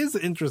 it is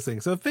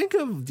interesting. So think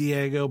of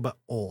Diego, but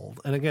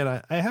old. And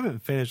again, I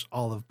haven't finished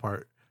all of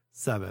part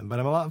 7, but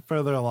I'm a lot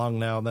further along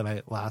now than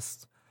I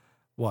last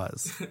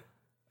was.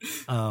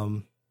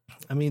 I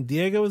mean,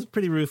 Diego was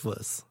pretty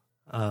ruthless.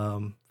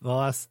 The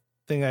last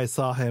thing I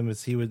saw him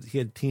is he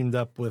had teamed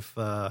up with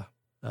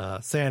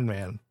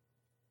Sandman.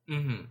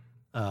 Mm-hmm.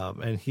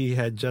 And he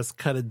had just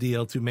cut a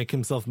deal to make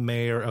himself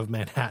mayor of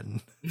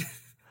Manhattan.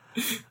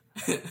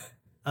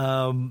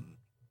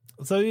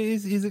 So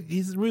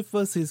he's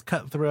ruthless. He's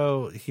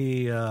cutthroat.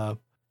 He, when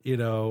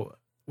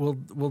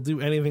will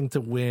do anything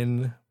to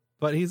win,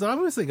 but he's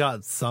obviously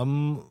got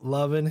some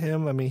love in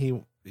him. I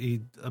mean,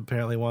 he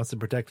apparently wants to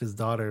protect his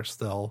daughter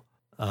still.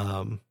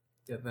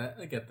 Get that?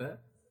 I get that.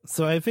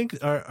 So I think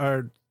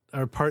our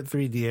part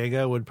 3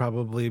 Diego would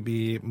probably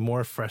be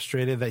more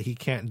frustrated that he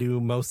can't do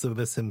most of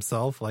this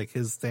himself. Like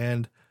his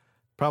stand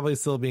probably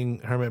still being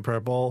Hermit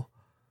Purple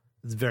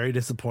is very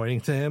disappointing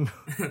to him.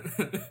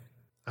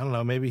 I don't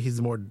know. Maybe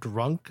he's more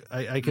drunk.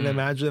 I can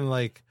imagine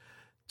like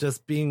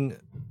just being,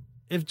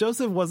 if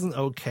Joseph wasn't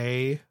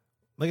okay,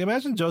 like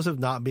imagine Joseph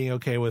not being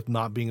okay with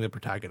not being the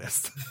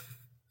protagonist.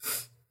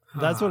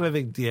 That's what I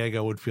think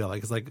Diego would feel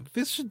like. It's like,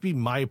 this should be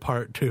my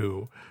part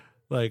too.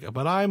 Like,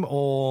 but I'm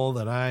old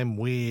and I'm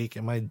weak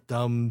and my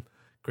dumb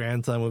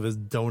grandson with his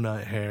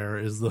donut hair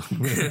is the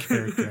main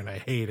character and I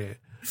hate it.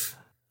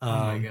 Oh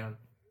my god.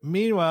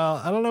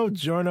 Meanwhile, I don't know,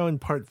 Giorno in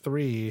part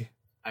 3.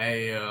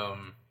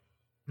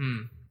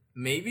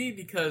 Maybe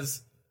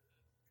because,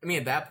 I mean,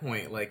 at that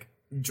point, like,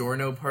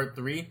 Giorno part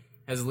 3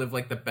 has lived,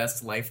 like, the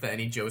best life that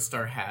any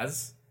Joestar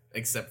has,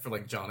 except for,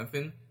 like,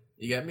 Jonathan.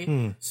 You get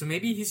me? So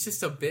maybe he's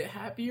just a bit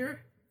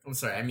happier? I'm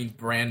sorry, I mean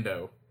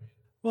Brando.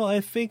 Well,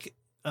 I think,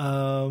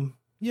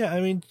 yeah, I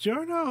mean,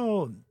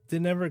 Giorno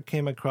never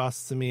came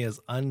across to me as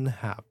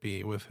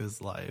unhappy with his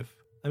life.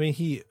 I mean,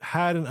 he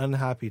had an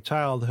unhappy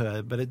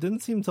childhood, but it didn't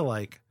seem to,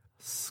 like,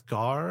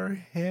 scar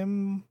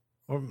him.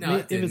 Or No,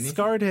 if it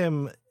scarred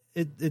him,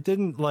 it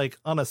didn't, like,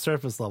 on a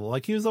surface level.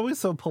 Like, he was always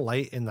so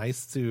polite and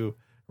nice to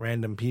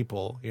random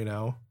people, you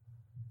know?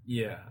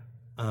 Yeah.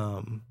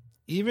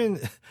 Even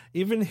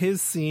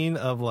his scene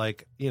of,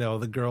 like, you know,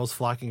 the girls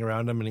flocking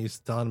around him and he's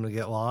telling them to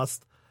get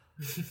lost,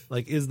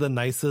 like, is the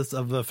nicest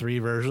of the 3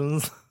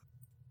 versions.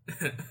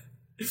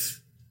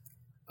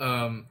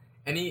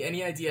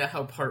 Any idea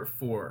how part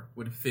 4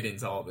 would fit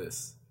into all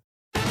this?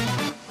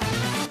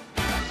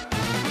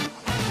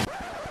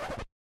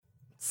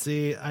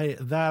 See,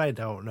 I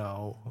don't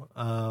know.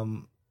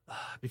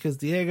 Because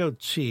Diego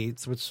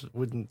cheats, which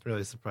wouldn't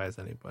really surprise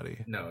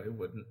anybody. No, it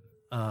wouldn't.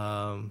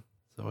 So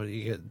what do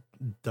you get?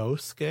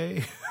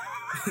 Dosuke?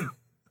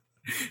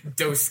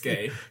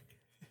 Dosuke.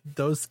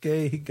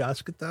 Dosuke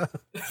Higashikata?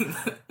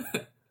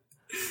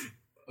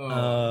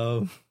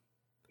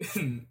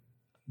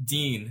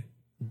 Dean.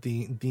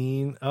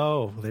 Dean.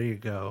 Oh, there you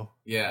go.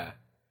 Yeah.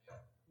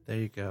 There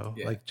you go.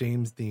 Yeah. Like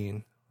James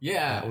Dean.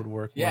 Yeah. That would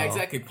work Yeah, well.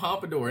 exactly.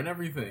 Pompadour and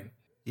everything.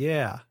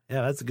 Yeah.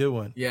 Yeah, that's a good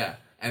one. Yeah.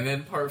 And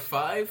then part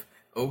 5,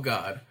 oh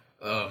god.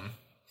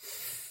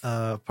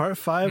 Part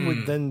 5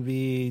 would then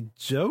be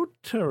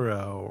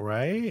Jotaro,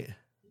 right?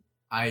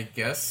 I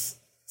guess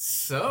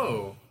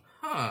so.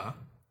 Huh.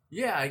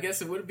 Yeah, I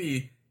guess it would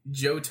be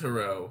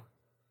Jotaro.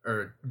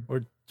 Or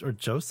Or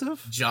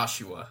Joseph?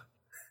 Joshua.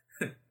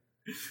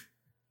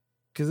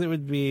 Because it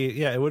would be,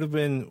 yeah, it would have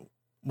been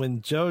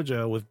when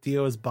Jojo with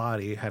Dio's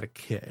body had a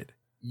kid.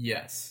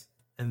 Yes.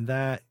 And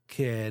that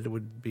kid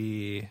would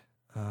be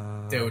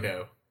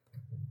Dodo.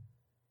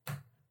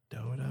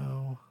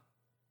 Dodo.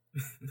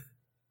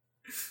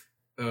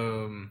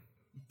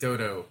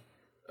 Dodo.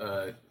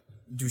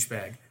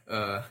 Douchebag.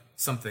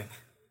 Something.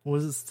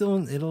 Was it still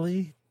in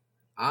Italy?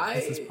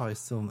 This is probably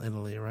still in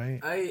Italy, right?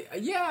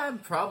 I'm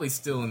probably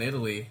still in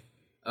Italy.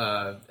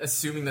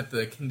 Assuming that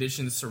the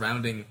conditions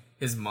surrounding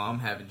his mom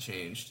haven't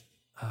changed.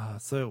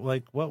 So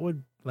like what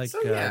would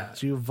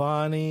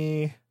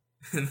Giovanni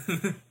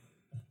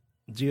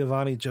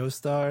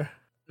Joestar?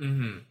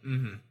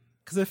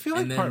 Because I feel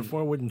like part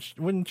 4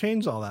 wouldn't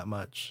change all that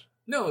much.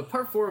 No,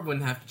 part 4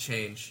 wouldn't have to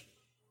change.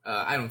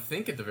 I don't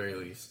think, at the very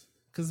least.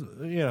 Because,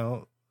 you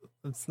know,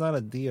 it's not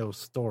a Dio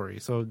story.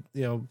 So,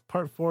 you know,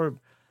 part 4,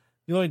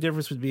 the only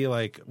difference would be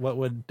like, what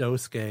would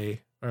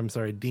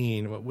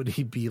Dean, what would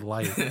he be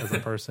like as a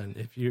person?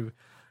 If you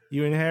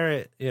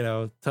inherit, you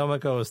know,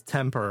 Tomoko's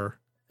temper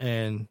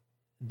and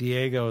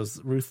Diego's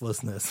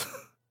ruthlessness.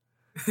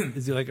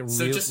 Is he like a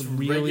so just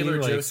really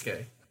regular like,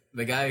 Josuke,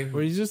 the guy who...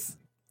 Or he's just,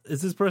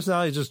 is his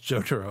personality just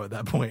Jotaro at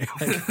that point?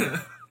 Like,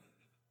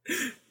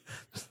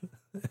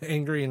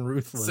 angry and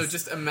ruthless. So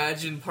just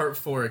imagine part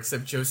 4,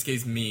 except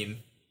Josuke's mean.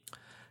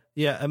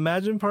 Yeah,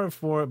 imagine part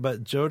 4,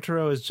 but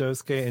Jotaro is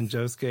Josuke and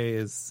Josuke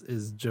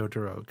is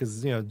Jotaro.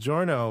 Because, you know,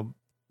 Giorno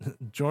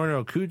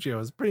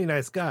Kujo is a pretty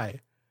nice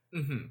guy.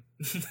 Mm-hmm.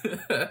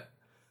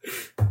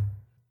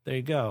 There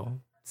you go.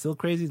 Still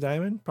Crazy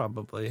Diamond?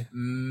 Probably.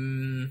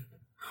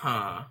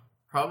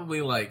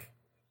 Probably like,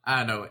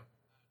 I don't know,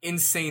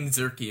 Insane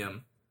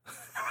Zirkium.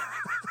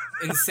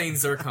 Insane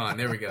Zircon,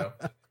 there we go.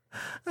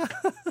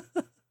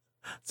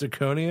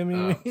 Zirconium,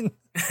 you mean?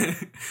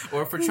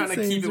 Or if we're trying to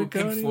keep it with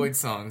Pink Zirconium? Floyd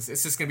songs,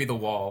 it's just gonna be The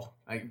Wall.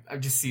 I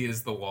just see it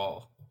as The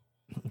Wall.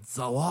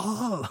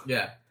 Zawal.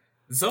 Yeah.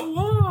 The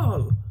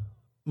Wall!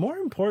 More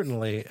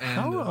importantly,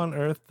 how on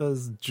earth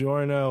does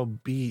Giorno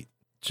beat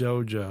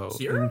Jojo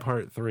Here? in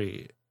part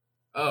 3?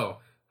 Oh,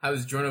 how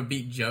does Giorno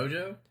beat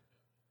JoJo?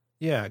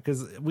 Yeah,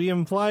 because we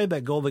implied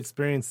that Gold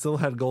Experience still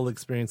had Gold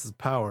Experience's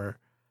power.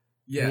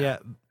 Yeah. And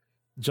yet,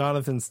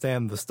 Jonathan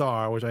Stan the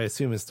Star, which I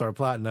assume is Star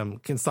Platinum,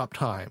 can stop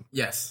time.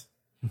 Yes.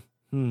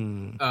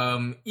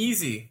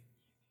 Easy.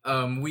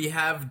 We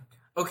have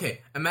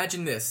Okay,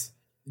 imagine this.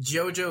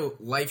 Jojo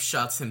life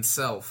shots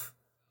himself.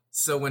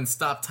 So when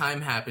stop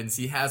time happens,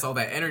 he has all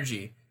that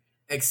energy,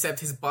 except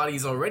his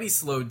body's already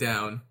slowed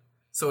down.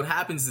 So what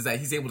happens is that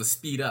he's able to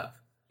speed up,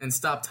 and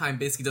stop time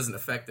basically doesn't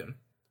affect him.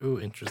 Ooh,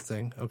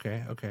 interesting.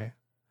 Okay.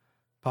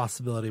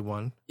 Possibility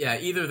one. Yeah,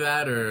 either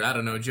that or, I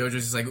don't know, Jojo's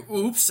just like,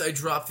 oops, I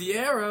dropped the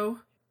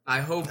arrow.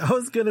 I hope... I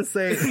was gonna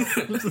say,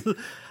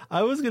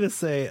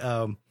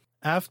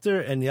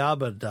 after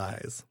Enyaba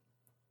dies,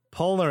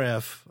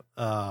 Polnareff,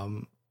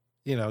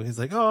 he's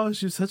like, oh,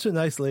 she's such a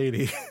nice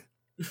lady.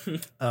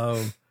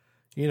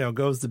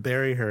 Goes to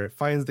bury her,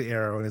 finds the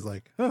arrow, and he's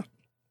like, huh,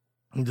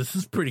 this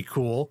is pretty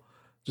cool.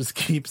 Just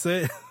keeps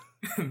it.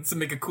 To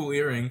make a cool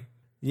earring.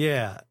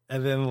 Yeah.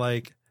 And then,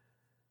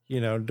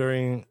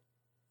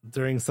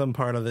 during some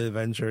part of the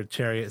adventure,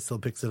 Chariot still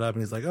picks it up,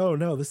 and he's like, oh,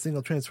 no, this thing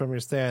will transform your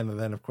stand. And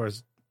then, of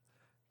course,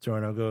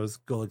 Giorno goes,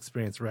 go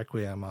experience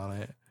Requiem on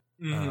it.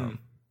 Mm-hmm.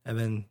 And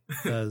then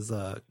does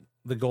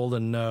the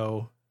golden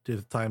no to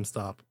the time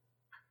stop.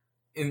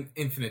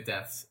 Infinite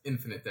deaths.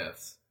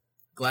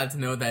 Glad to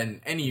know that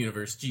in any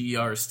universe,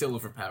 GER is still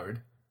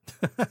overpowered.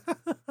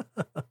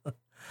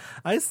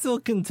 I still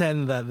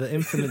contend that the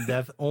infinite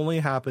death only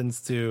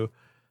happens to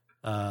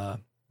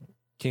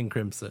King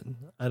Crimson.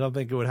 I don't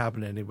think it would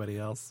happen to anybody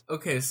else.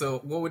 Okay, so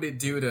what would it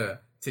do to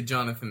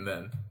Jonathan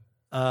then?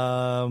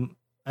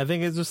 I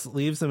think it just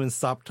leaves him in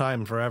stop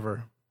time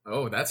forever.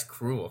 Oh, that's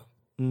cruel.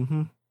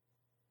 Mm-hmm.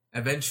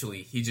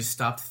 Eventually, he just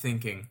stopped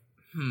thinking.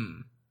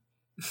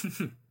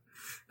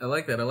 I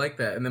like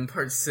that. And then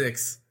part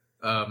 6,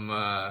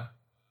 oh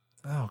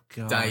god,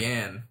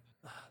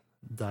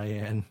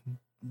 Diane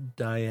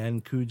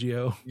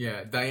Cugio.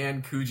 Yeah,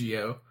 Diane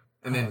Cugio.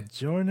 And then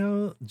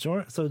Giorno,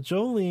 so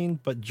Jolene,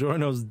 but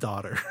Giorno's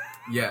daughter.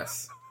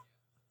 Yes.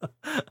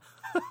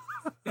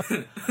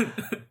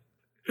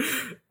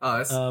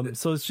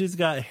 So she's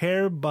got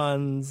hair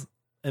buns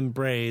and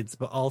braids,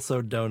 but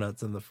also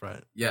donuts in the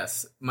front.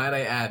 Yes. Might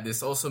I add,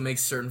 this also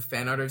makes certain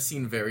fan art I've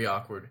seen very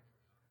awkward.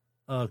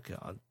 Oh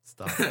god,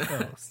 stop!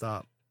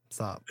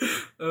 Stop!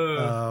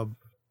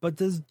 But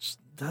does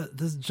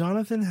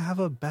Jonathan have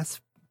a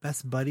best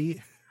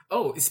buddy?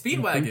 Oh,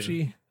 Speedwagon.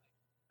 Gucci?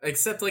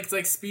 Except like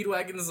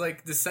Speedwagon's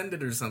like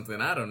descended or something.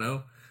 I don't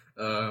know.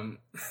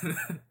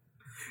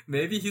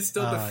 Maybe he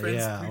still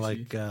befriends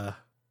Gucci.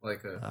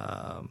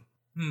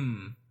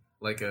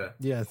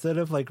 Yeah, instead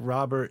of like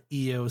Robert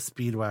E.O.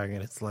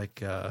 Speedwagon, it's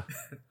like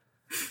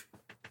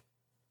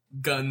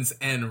Guns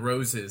and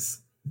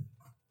Roses.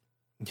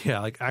 Yeah,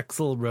 like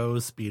Axl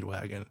Rose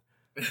Speedwagon.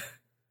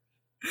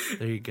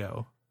 There you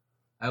go.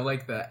 I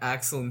like that.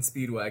 Axl and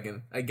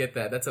Speedwagon. I get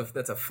that. That's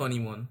a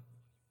funny one.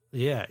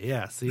 Yeah.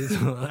 See,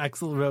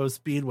 Axl Rose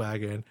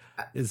Speedwagon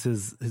is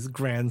his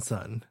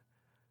grandson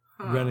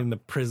running the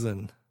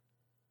prison.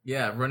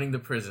 Yeah, running the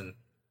prison.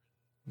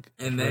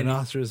 And then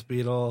Rhinoceros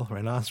Beetle.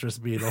 And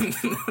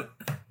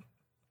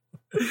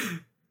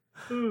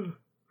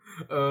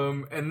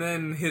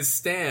then his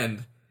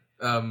stand.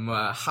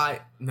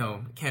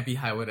 Can't be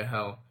Highway to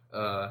Hell.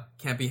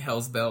 Can't be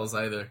Hell's Bells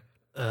either.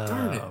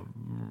 Darn it.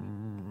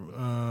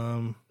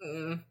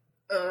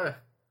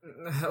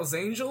 Hell's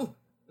Angel?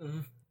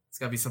 It's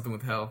gotta be something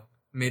with hell.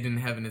 Made in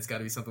Heaven, it's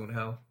gotta be something with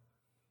hell.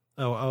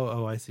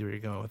 Oh, I see where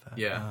you're going with that.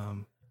 Yeah.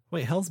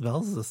 Wait, Hell's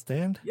Bells is a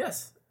stand?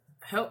 Yes.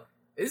 Hell,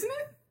 isn't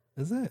it?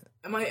 Is it?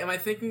 Am I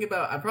thinking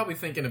about, I'm probably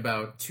thinking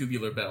about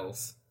Tubular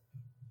Bells.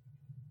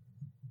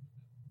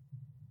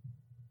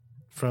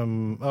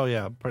 From,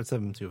 part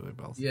 7 Tubular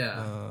Bells.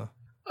 Yeah.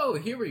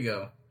 Here we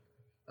go.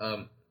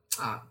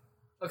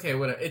 Okay,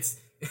 whatever. It's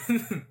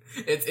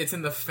it's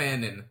in the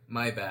fanon.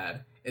 My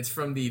bad. It's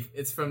from the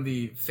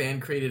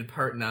fan created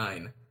part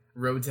 9,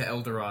 Road to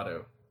El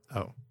Dorado.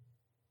 Oh,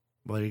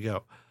 well, there you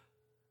go.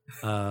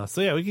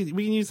 So yeah, we can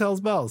use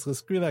Hell's Bells. So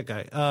screw that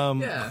guy.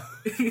 Yeah.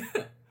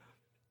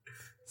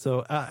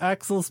 So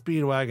Axl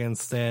Speedwagon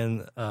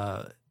stand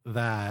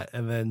that,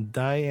 and then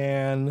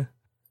Diane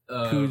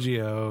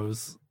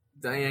Cugio's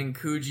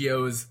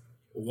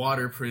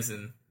water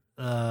prison.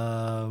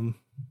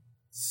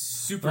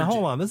 Super. Now,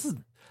 hold on, this is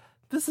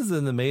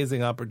an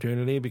amazing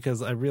opportunity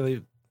because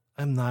I'm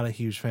not a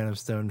huge fan of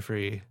Stone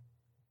Free.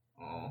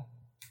 Oh.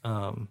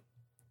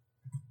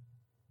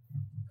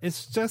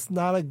 It's just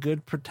not a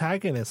good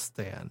protagonist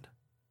stand.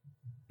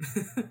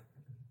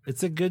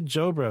 It's a good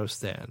Jobro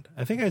stand.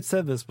 I think I'd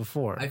said this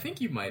before. I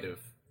think you might have.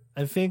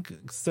 I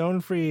think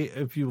Stone Free,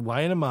 if you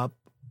line them up,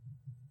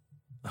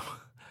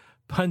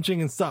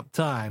 punching and stop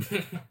time,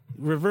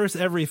 reverse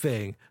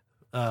everything,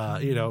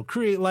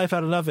 create life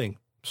out of nothing,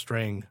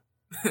 string.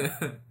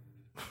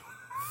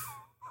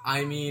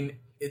 I mean,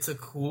 it's a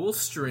cool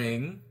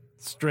string.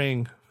 It's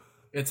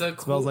a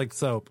cool... Smells like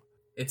soap.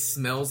 It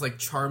smells like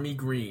Charmy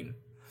Green.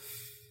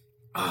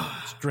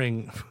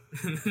 String.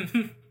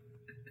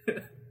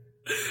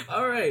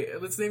 All right,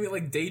 let's name it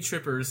like Day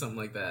Tripper or something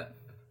like that.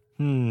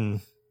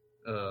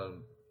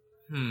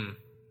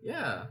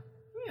 Yeah,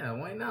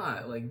 why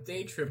not? Like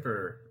Day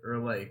Tripper or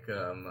like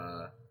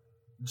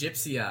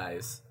Gypsy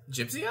Eyes.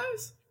 Gypsy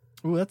Eyes?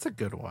 Ooh, that's a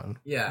good one.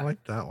 Yeah. I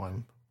like that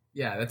one.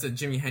 Yeah, that's a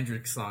Jimi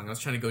Hendrix song. I was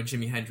trying to go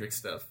Jimi Hendrix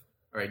stuff.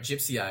 All right,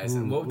 Gypsy Eyes.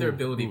 And what would their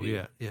ability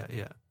be?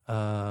 Yeah.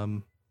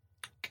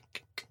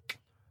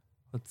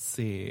 Let's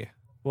see.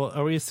 Well,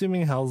 are we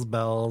assuming Hell's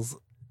Bells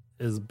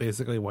is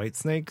basically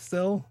Whitesnake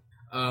still?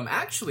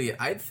 Actually,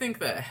 I'd think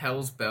that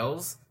Hell's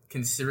Bells,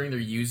 considering their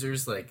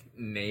user's like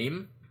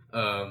name,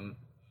 I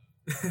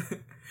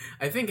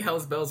think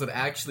Hell's Bells would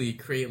actually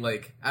create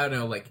like, I don't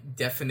know, like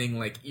deafening,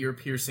 like ear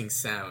piercing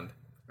sound,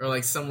 or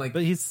like some like.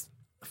 But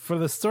for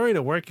the story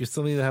to work, you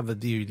still need to have the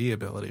DVD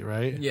ability,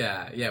 right?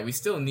 Yeah. We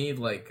still need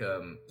like,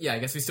 I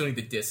guess we still need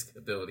the disc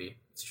ability.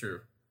 It's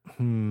true.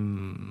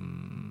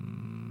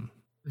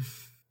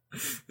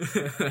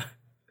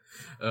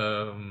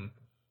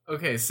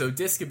 Okay, so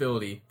disc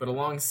ability, but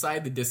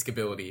alongside the disc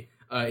ability,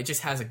 it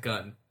just has a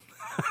gun.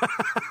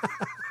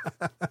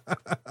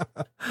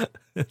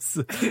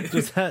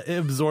 It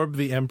absorbed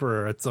the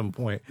Emperor at some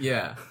point.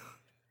 Yeah.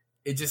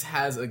 It just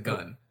has a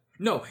gun.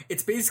 No,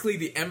 it's basically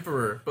the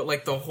Emperor, but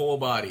like the whole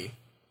body.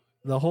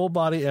 The whole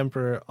body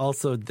Emperor,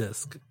 also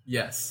disc.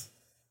 Yes.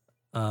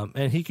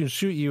 And he can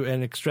shoot you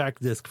and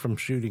extract disc from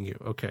shooting you.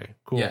 Okay,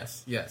 cool.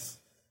 Yes.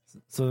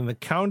 So then the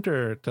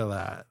counter to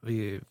that,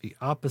 the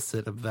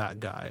opposite of that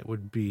guy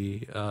would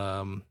be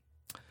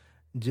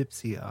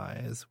Gypsy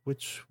Eyes,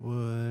 which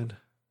would...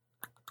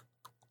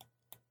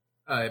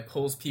 It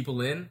pulls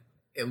people in.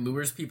 It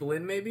lures people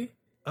in, maybe?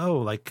 Oh,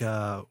 like,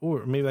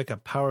 or maybe like a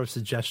power of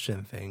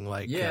suggestion thing.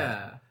 Like,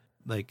 yeah.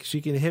 Like she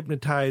can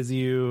hypnotize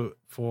you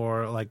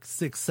for like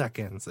 6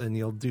 seconds and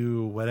you'll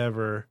do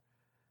whatever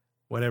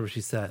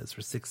she says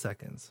for 6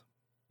 seconds.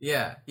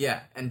 Yeah.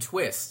 And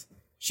twist.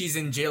 She's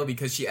in jail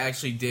because she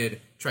actually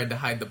tried to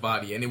hide the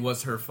body, and it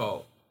was her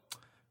fault.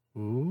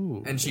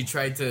 Ooh. And she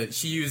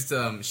used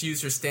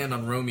her stand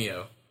on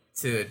Romeo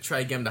to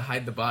try to get him to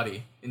hide the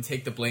body and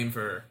take the blame for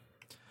her.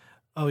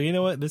 Oh, you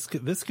know what? There's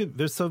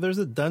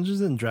a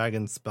Dungeons and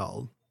Dragons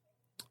spell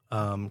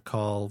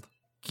called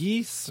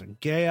Geese or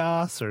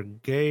Geas or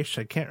Geish.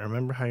 I can't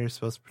remember how you're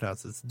supposed to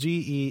pronounce it. It's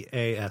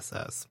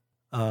Geass.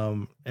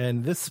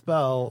 And this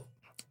spell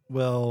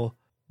will,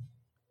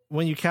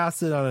 when you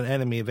cast it on an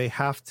enemy, they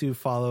have to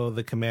follow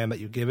the command that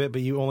you give it,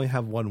 but you only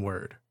have one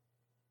word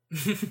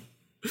to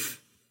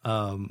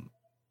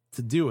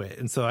do it.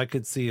 And so I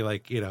could see,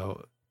 like, you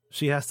know,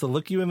 she has to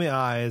look you in the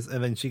eyes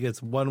and then she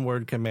gets one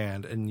word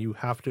command and you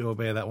have to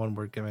obey that one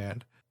word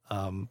command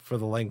for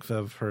the length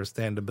of her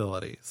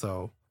standability.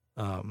 So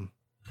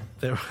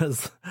there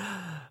was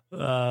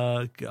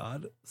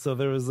God. So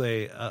there was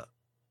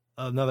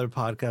another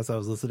podcast I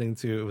was listening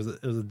to. It was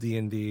a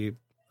D&D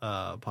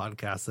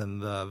podcast,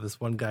 and this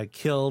one guy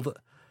killed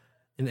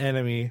an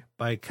enemy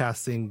by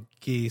casting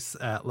Geese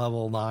at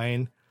level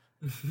 9.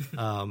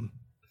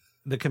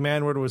 The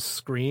command word was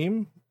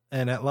scream,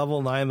 and at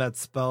level 9 that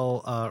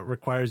spell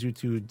requires you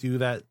to do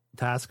that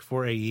task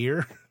for a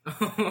year.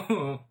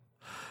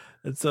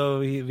 And so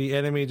the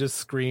enemy just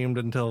screamed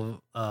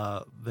until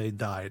they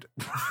died.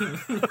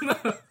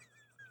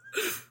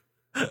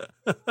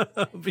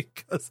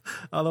 Because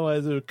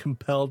otherwise it would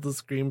compelled to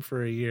scream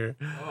for a year.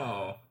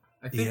 Oh,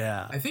 I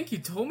think you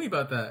told me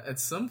about that at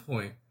some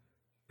point.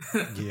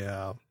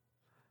 Yeah.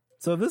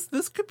 So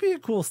this could be a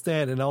cool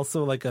stand, and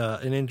also like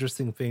an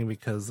interesting thing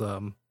because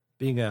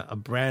being a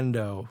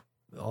Brando,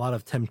 a lot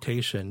of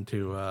temptation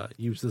to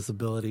use this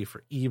ability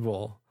for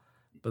evil,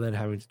 but then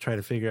having to try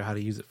to figure out how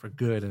to use it for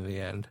good in the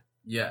end.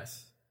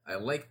 Yes, I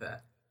like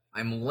that.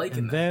 I'm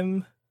liking that.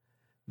 Then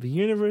the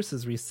universe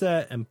is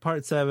reset in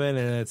part 7,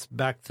 and it's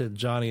back to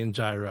Johnny and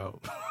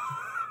Gyro.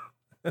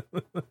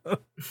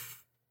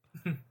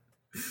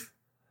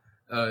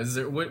 Is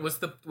there what's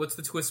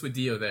the twist with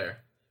Dio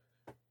there?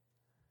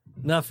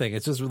 Nothing.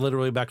 It's just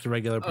literally back to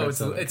regular part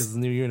 7 because it's a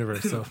new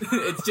universe. So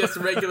it's just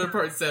regular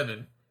part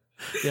 7.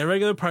 Yeah,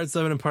 regular part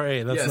 7 and part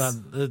 8. That's yes.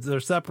 not. They're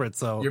separate.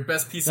 So your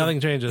best piece. Nothing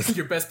changes.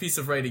 Your best piece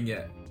of writing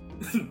yet.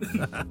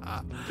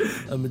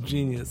 I'm a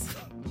genius.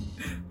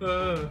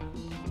 Well,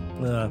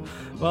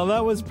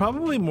 that was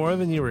probably more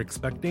than you were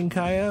expecting,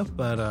 Kaya.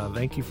 But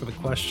thank you for the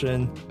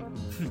question.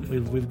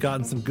 We've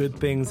gotten some good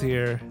things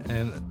here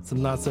and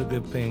some not so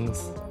good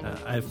things.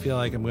 I feel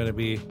like I'm going to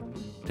be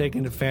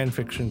taken to fan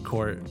fiction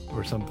court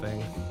or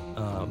something.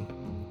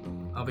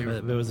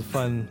 It was a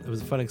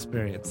fun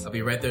experience. I'll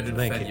be right there to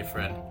defend you,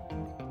 friend.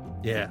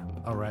 Yeah.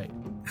 All right.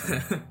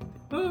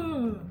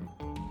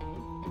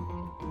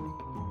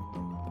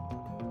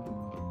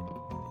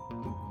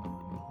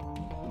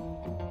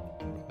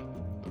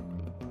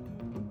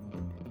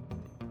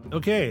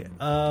 Okay,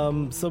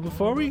 so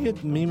before we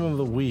get meme of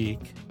the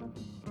week,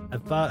 I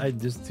thought I'd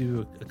just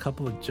do a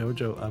couple of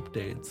JoJo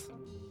updates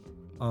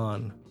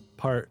on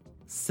part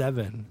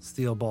 7,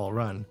 Steel Ball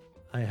Run.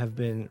 I have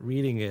been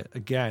reading it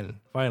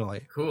again,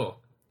 finally. Cool.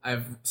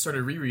 I've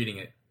started rereading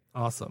it.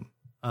 Awesome.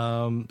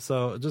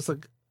 So just a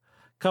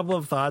couple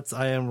of thoughts.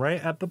 I am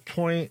right at the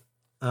point,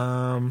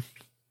 what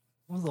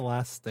was the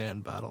last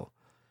stand battle?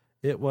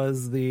 It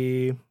was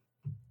the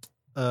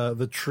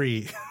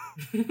tree.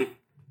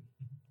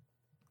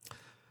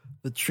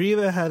 The tree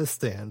that had a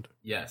stand.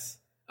 Yes.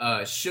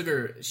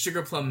 Sugar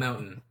Plum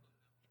Mountain.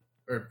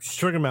 or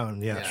Sugar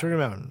Mountain. Yeah, Sugar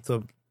Mountain.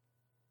 So,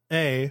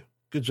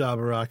 good job,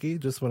 Araki.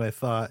 Just when I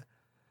thought,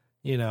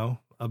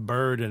 a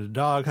bird and a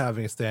dog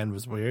having a stand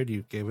was weird,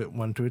 you gave it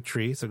one to a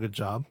tree. So good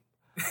job.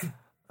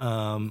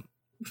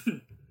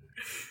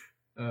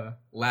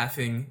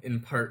 Laughing in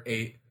part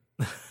 8.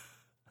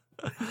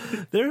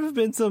 There have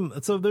been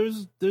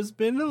there's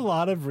been a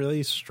lot of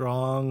really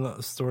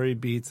strong story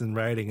beats and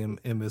writing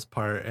in this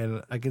part,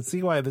 and I can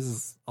see why this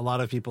is a lot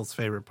of people's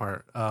favorite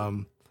part.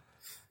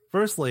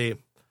 Firstly,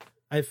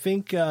 I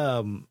think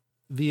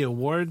the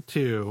award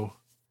to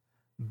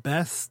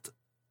best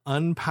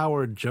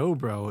unpowered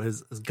Jobro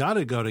has got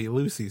to go to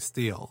Lucy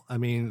Steele. I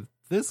mean,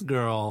 this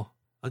girl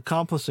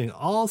accomplishing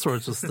all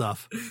sorts of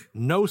stuff,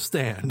 no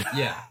stand.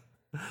 Yeah.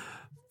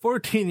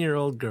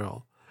 14-year-old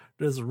girl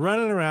just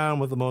running around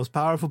with the most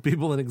powerful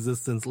people in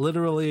existence,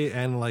 literally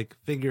and like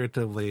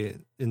figuratively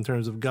in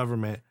terms of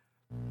government,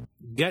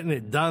 getting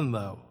it done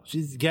though.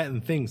 She's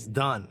getting things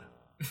done.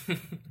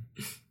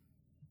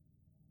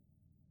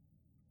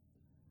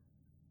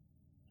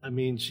 I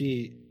mean,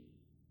 she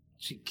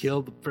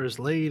killed the first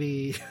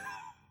lady.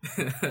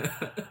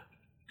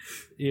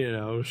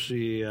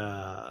 She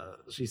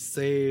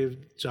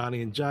saved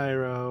Johnny and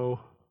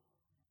Gyro.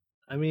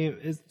 I mean,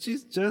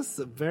 she's just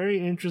a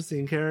very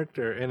interesting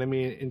character. And I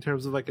mean, in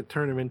terms of like a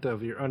tournament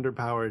of your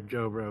underpowered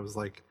Jobros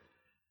like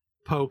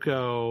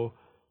Poco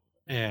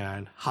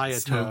and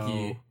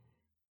Hayato,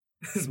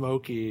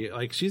 Smokey,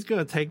 like she's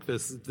gonna take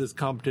this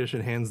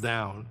competition hands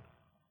down.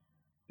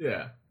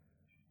 Yeah.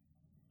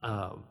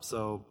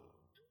 So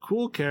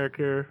cool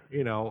character,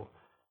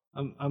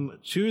 I'm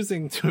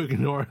choosing to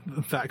ignore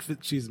the fact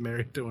that she's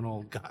married to an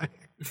old guy.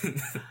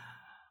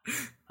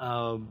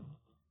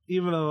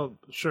 Even though,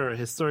 sure,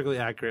 historically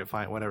accurate,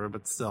 fine, whatever,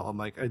 but still, I'm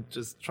like, I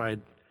just tried.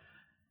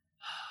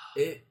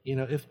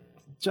 If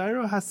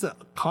Gyro has to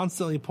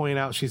constantly point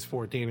out she's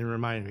 14 and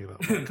remind me, though,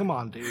 like, come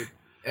on, dude.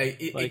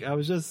 I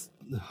was just.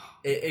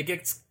 It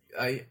gets.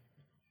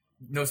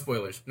 No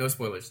spoilers. No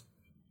spoilers.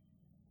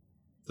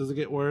 Does it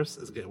get worse?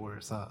 Does it get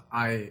worse, huh?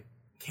 I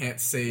can't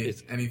say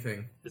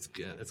anything. It's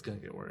good. It's gonna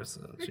get worse.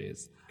 Oh,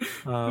 jeez.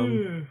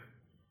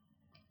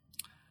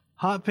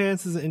 Hot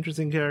Pants is an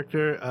interesting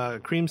character.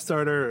 Cream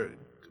Starter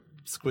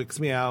squicks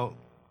me out.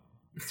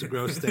 It's a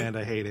gross stand.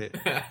 I hate it.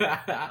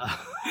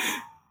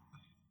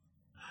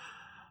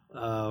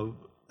 I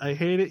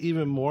hate it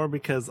even more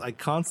because I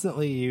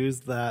constantly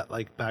use that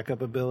like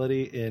backup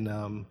ability in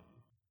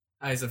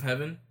Eyes of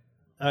Heaven.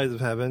 Eyes of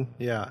Heaven,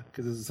 yeah,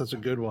 because this is such a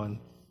good one.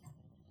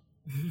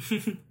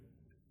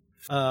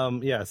 So I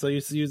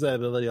used to use that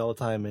ability all the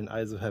time in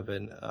Eyes of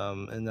Heaven,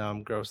 and now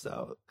I'm grossed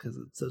out because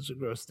it's such a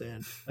gross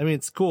stand. I mean,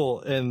 it's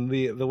cool, and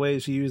the way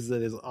she uses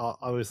it is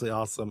obviously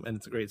awesome, and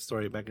it's a great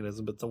story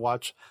mechanism. But to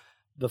watch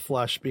the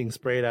flush being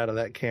sprayed out of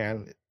that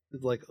can,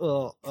 it's like,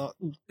 no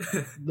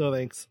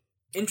thanks.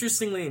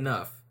 Interestingly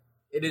enough,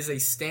 it is a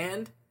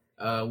stand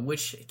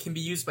which can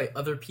be used by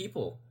other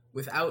people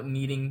without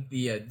needing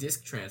the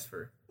disc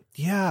transfer.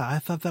 Yeah, I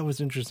thought that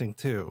was interesting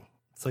too.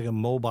 It's like a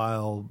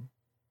mobile.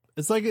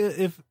 It's like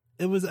if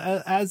it was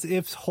as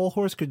if Whole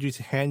Horse could just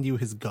hand you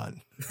his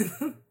gun.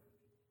 Be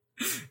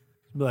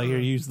like, here,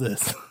 use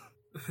this.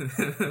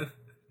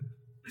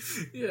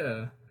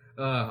 Yeah.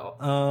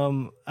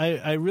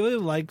 I really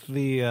like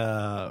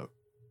the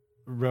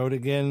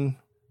Rodigan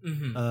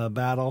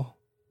battle.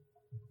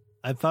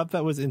 I thought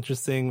that was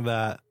interesting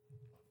that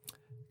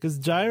because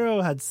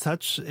Gyro had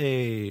such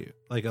a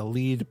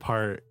lead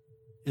part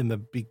in the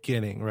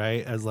beginning,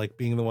 right? As like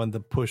being the one to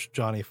push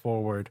Johnny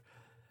forward.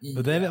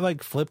 But then it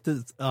like flipped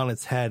it on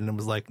its head and it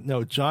was like,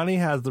 no, Johnny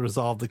has the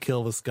resolve to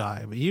kill this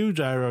guy, but you,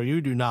 Gyro, you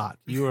do not.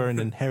 You are an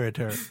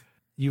inheritor.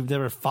 You've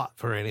never fought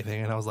for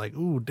anything. And I was like,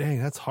 ooh, dang,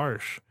 that's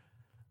harsh.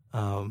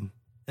 And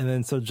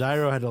then so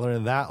Gyro had to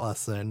learn that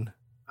lesson.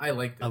 I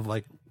liked it. Of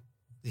like,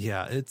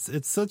 yeah,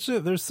 it's such a,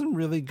 there's some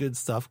really good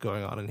stuff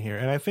going on in here.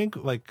 And I think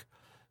like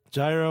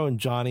Gyro and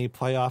Johnny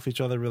play off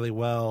each other really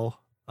well.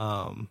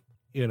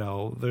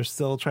 They're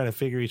still trying to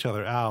figure each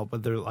other out,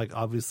 but they're like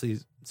obviously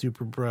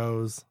super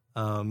bros.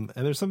 And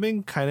there's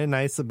something kind of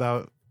nice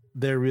about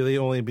there really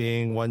only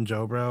being one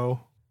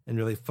Jobro and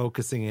really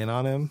focusing in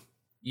on him.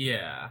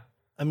 Yeah.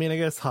 I mean, I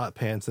guess Hot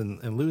Pants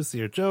and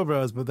Lucy are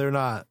Jobros, but they're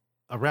not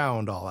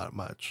around all that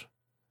much.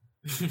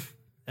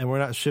 And we're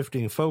not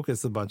shifting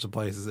focus a bunch of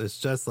places. It's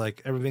just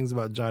like everything's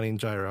about Johnny and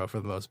Gyro for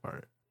the most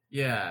part.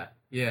 Yeah.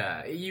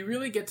 Yeah. You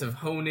really get to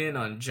hone in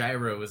on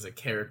Gyro as a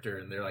character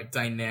and they're like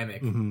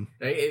dynamic. Mm-hmm.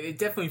 It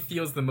definitely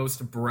feels the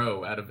most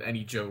bro out of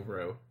any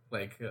Jobro.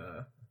 Like,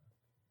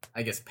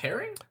 I guess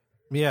pairing?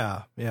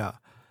 Yeah.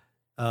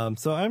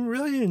 So I'm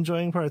really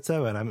enjoying part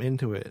 7. I'm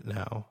into it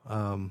now.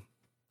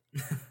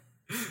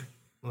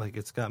 Like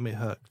it's got me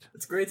hooked.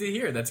 That's great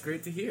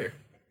to hear.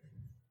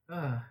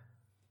 All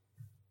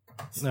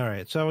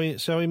right. Shall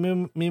we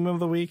meme of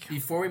the week?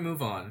 Before we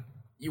move on,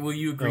 will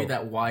you agree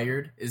that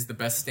Wired is the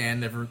best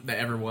stand that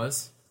ever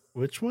was?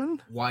 Which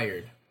one?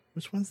 Wired.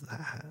 Which one's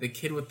that? The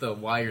kid with the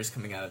wires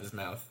coming out of his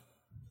mouth.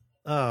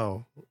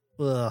 Oh.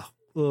 Ugh.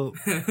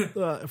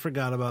 I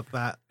forgot about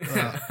that.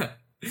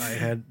 I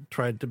had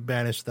tried to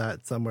banish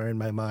that somewhere in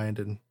my mind,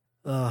 and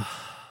now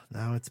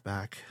it's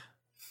back.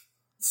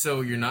 So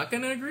you're not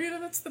going to agree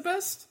that that's the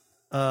best?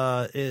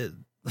 It.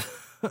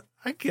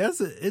 I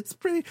guess it's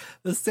pretty.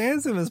 The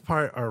stands in this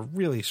part are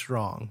really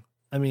strong.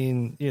 I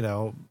mean,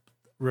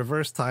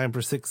 reverse time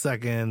for 6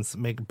 seconds,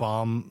 make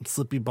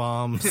slippy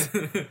bombs.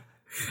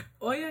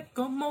 Oye,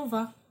 como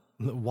va?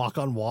 Walk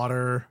on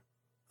water.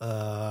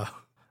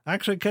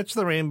 Actually, catch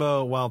the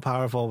rainbow while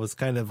powerful was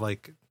kind of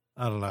like,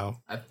 I don't know.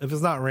 If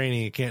it's not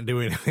raining, you can't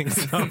do anything.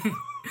 So.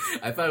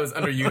 I thought it was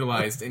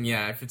underutilized, and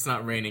yeah, if it's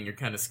not raining, you're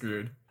kind of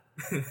screwed.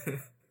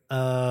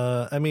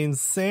 I mean,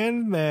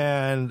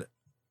 Sandman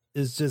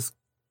is just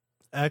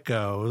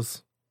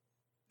Echoes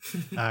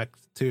Act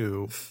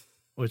 2,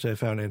 which I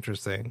found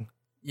interesting.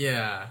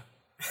 Yeah.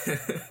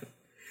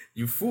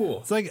 You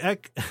fool. It's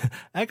like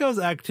Echoes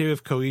Act 2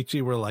 if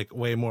Koichi were like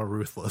way more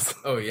ruthless.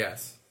 Oh,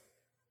 yes.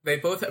 They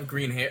both have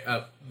green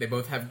hair. They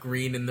both have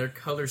green in their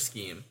color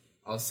scheme.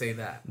 I'll say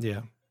that.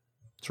 Yeah.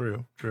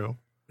 True.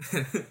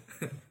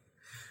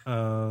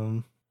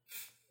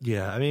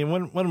 Yeah, I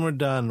mean, when we're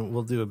done,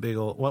 we'll do a big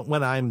old.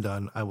 When I'm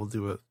done, we'll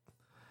do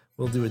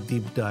a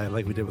deep dive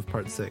like we did with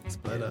part 6.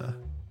 But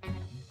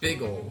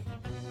big old.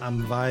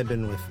 I'm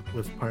vibing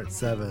with part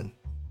 7.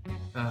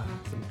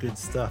 Some good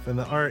stuff, and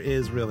the art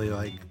is really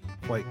like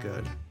quite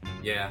good.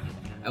 Yeah,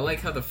 I like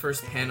how the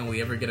first panel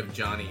we ever get of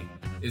Johnny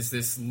is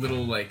this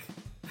little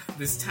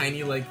this tiny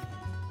him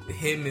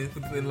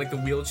in like the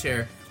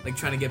wheelchair, like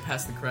trying to get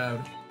past the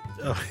crowd.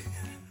 Oh.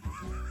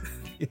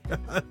 Yeah,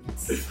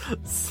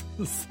 it's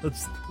such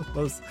the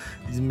most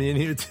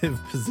diminutive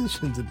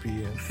position to be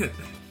in.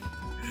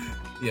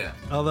 Yeah.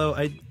 Although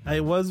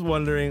I was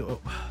wondering,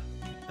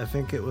 I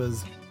think it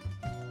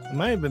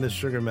might have been the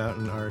Sugar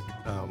Mountain arc.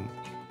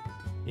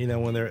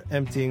 When they're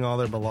emptying all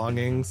their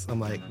belongings, I'm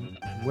like,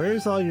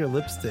 where's all your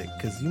lipstick?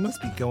 Because you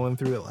must be going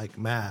through it like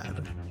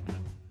mad.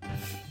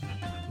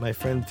 My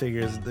friend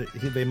figures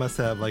they must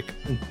have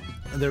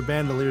their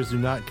bandoliers do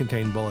not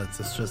contain bullets.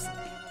 It's just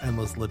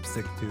endless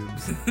lipstick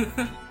tubes.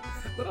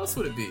 What else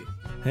would it be?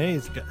 Hey,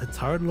 it's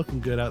hard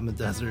looking good out in the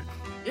desert.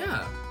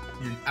 Yeah,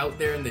 you're out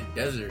there in the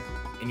desert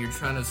and you're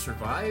trying to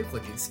survive.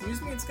 Like,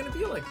 excuse me, it's gonna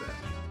be like that.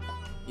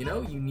 You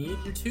need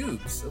your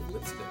tubes of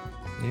lipstick.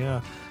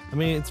 Yeah, I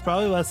mean, it's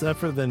probably less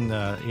effort than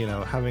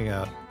having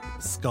a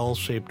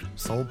skull-shaped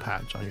soul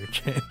patch on your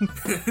chin.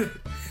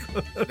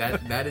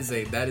 that is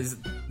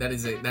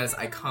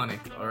iconic.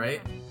 All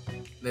right,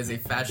 that is a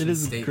fashion. It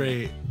is statement.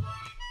 great.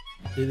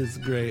 It is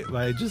great,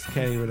 but I just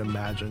can't even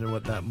imagine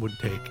what that would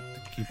take to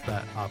keep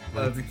that up.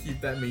 To keep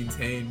that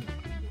maintained.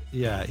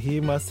 Yeah, he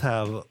must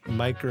have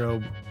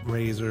micro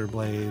razor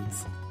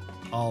blades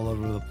all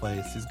over the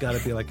place. He's got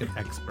to be like an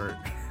expert.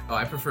 Oh,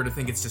 I prefer to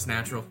think it's just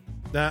natural.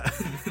 And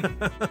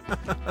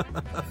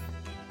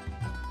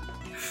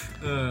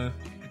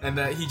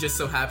that he just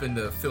so happened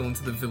to fill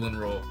into the villain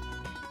role.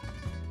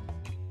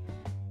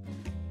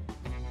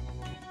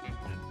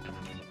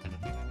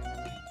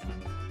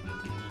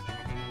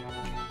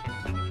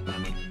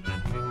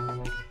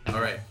 All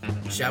right,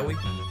 shall we?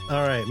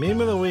 All right,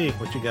 meme of the week.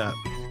 What you got?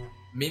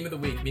 Meme of the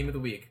week.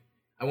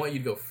 I want you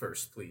to go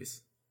first,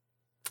 please.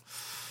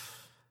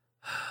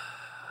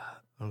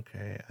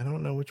 Okay, I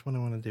don't know which one I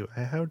want to do.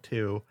 I have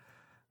 2.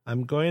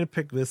 I'm going to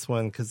pick this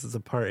one because it's a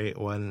part 8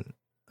 one,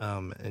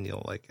 and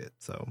you'll like it.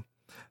 So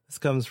this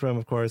comes from,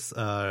 of course,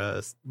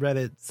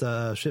 Reddit's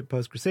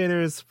Shitpost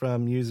Crusaders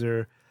from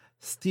user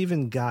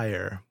Stephen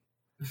Geyer.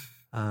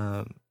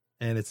 And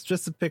it's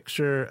just a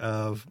picture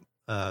of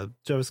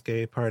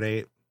Josuke part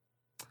 8.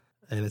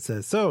 And it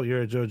says, "So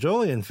you're a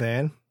JoJolion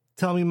fan?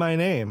 Tell me my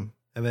name."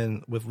 And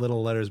then with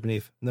little letters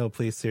beneath, "No,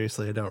 please,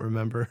 seriously, I don't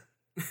remember."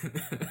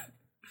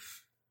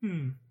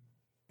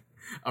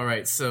 All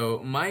right, so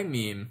my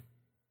meme,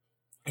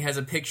 it has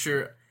a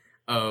picture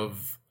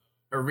of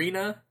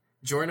Arena,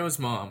 Giorno's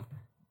mom,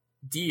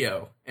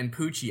 Dio, and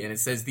Poochie, and it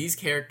says these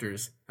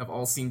characters have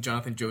all seen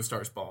Jonathan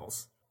Joestar's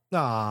balls.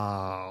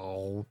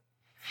 Oh.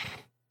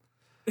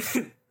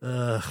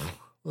 Ugh.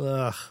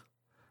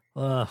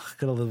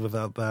 Could have lived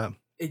without that.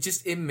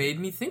 It made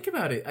me think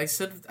about it. I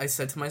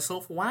said to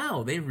myself,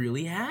 wow, they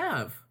really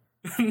have.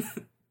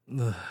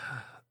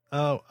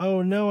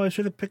 Oh no, I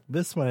should have picked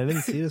this one. I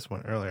didn't see this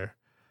one earlier.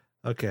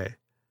 Okay.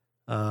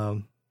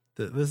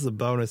 This is a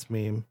bonus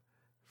meme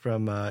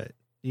from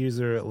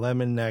user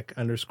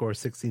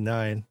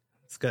lemonneck_69.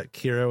 It's got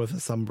Kira with a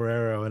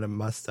sombrero and a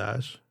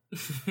mustache.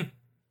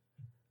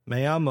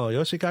 Me llamo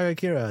Yoshikaga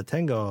Kira,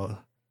 tengo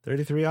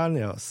 33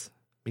 años.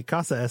 Mi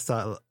casa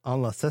está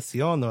en la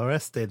sección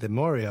oeste de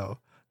Morio,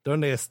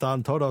 donde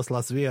están todas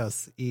las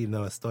vías y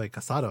no estoy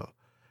casado.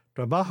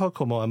 Trabajo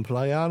como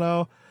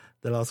empleado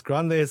de los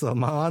grandes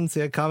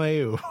Almancia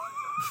Cameu.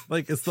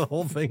 Like, it's the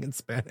whole thing in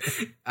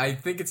Spanish. I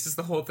think it's just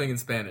the whole thing in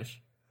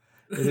Spanish.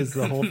 It is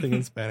the whole thing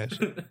in Spanish.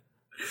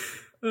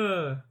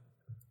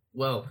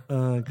 Well,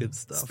 good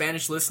stuff.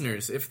 Spanish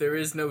listeners, if there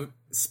is no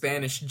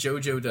Spanish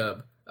JoJo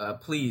dub,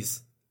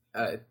 please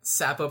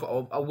sap up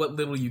what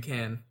little you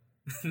can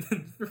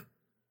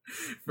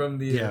from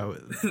the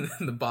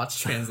the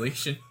botched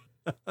translation.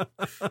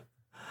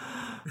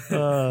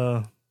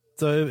 So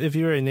if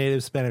you're a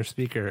native Spanish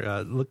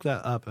speaker, look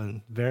that up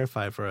and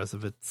verify for us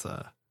if it's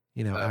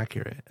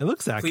accurate. It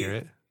looks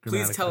accurate.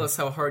 Please tell us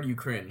how hard you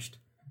cringed.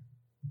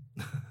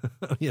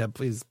 Yeah,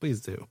 please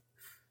do.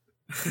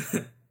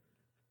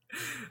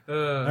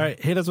 All right,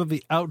 hit us with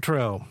the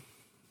outro.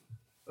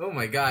 Oh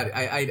my god,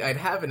 I'd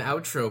have an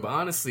outro, but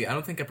honestly, I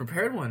don't think I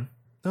prepared one.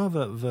 No,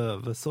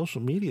 the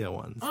social media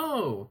ones.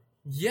 Oh,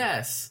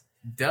 yes.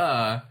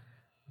 Duh.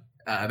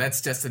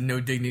 That's just a no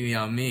dignity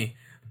on me.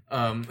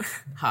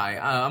 Hi,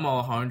 I'm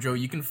Alejandro.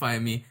 You can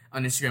find me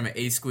on Instagram at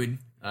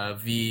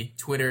asquidv,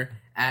 Twitter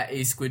at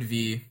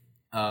asquidv.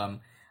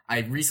 I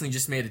recently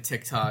just made a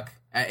TikTok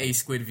at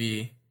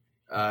asquidv.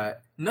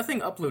 Nothing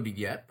uploaded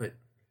yet, but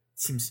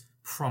seems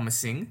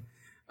promising.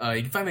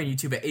 You can find me on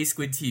YouTube at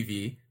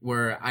asquidtv,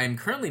 where I'm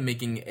currently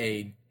making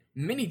a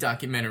mini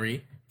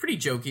documentary, pretty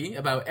jokey,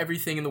 about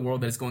everything in the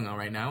world that is going on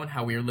right now and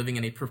how we are living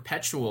in a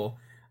perpetual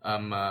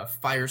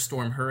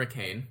firestorm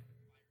hurricane.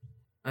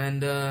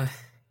 And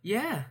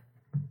yeah.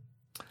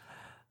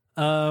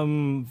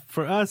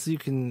 For us, you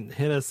can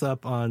hit us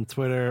up on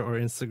Twitter or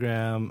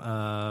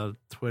Instagram.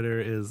 Twitter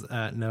is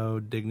at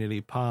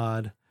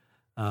NoDignityPod.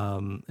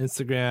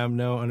 Instagram,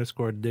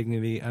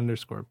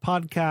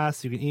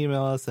 no_dignity_podcast. You can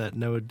email us at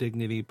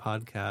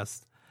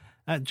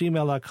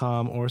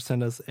nodignitypodcast@gmail.com or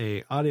send us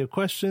a audio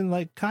question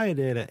like Kaya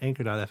did at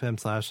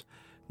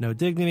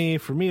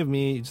anchor.fm/nodignity. For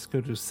me, you just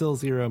go to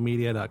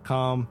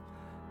silzeromedia.com.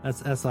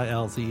 That's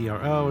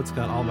SILZERO. It's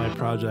got all my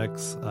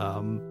projects,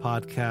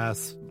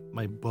 podcasts,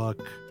 my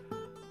book,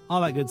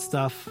 all that good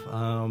stuff.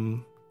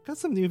 Got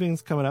some new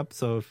things coming up,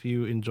 so if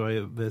you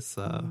enjoy this,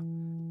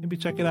 maybe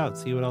check it out,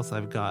 see what else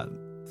I've got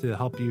to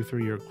help you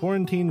through your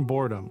quarantine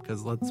boredom,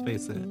 because let's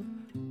face it,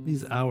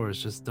 these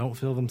hours just don't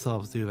fill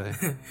themselves, do they?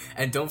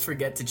 And don't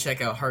forget to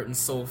check out Heart and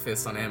Soul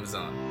Fist on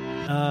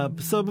Amazon.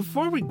 So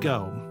before we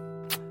go,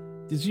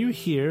 did you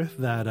hear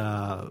that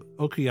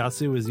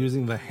Okuyasu was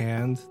using the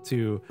hand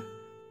to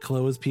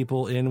close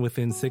people in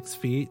within 6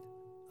 feet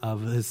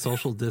of his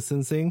social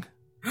distancing?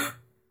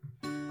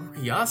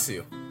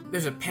 Okuyasu,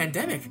 there's a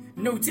pandemic.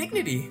 No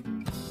dignity.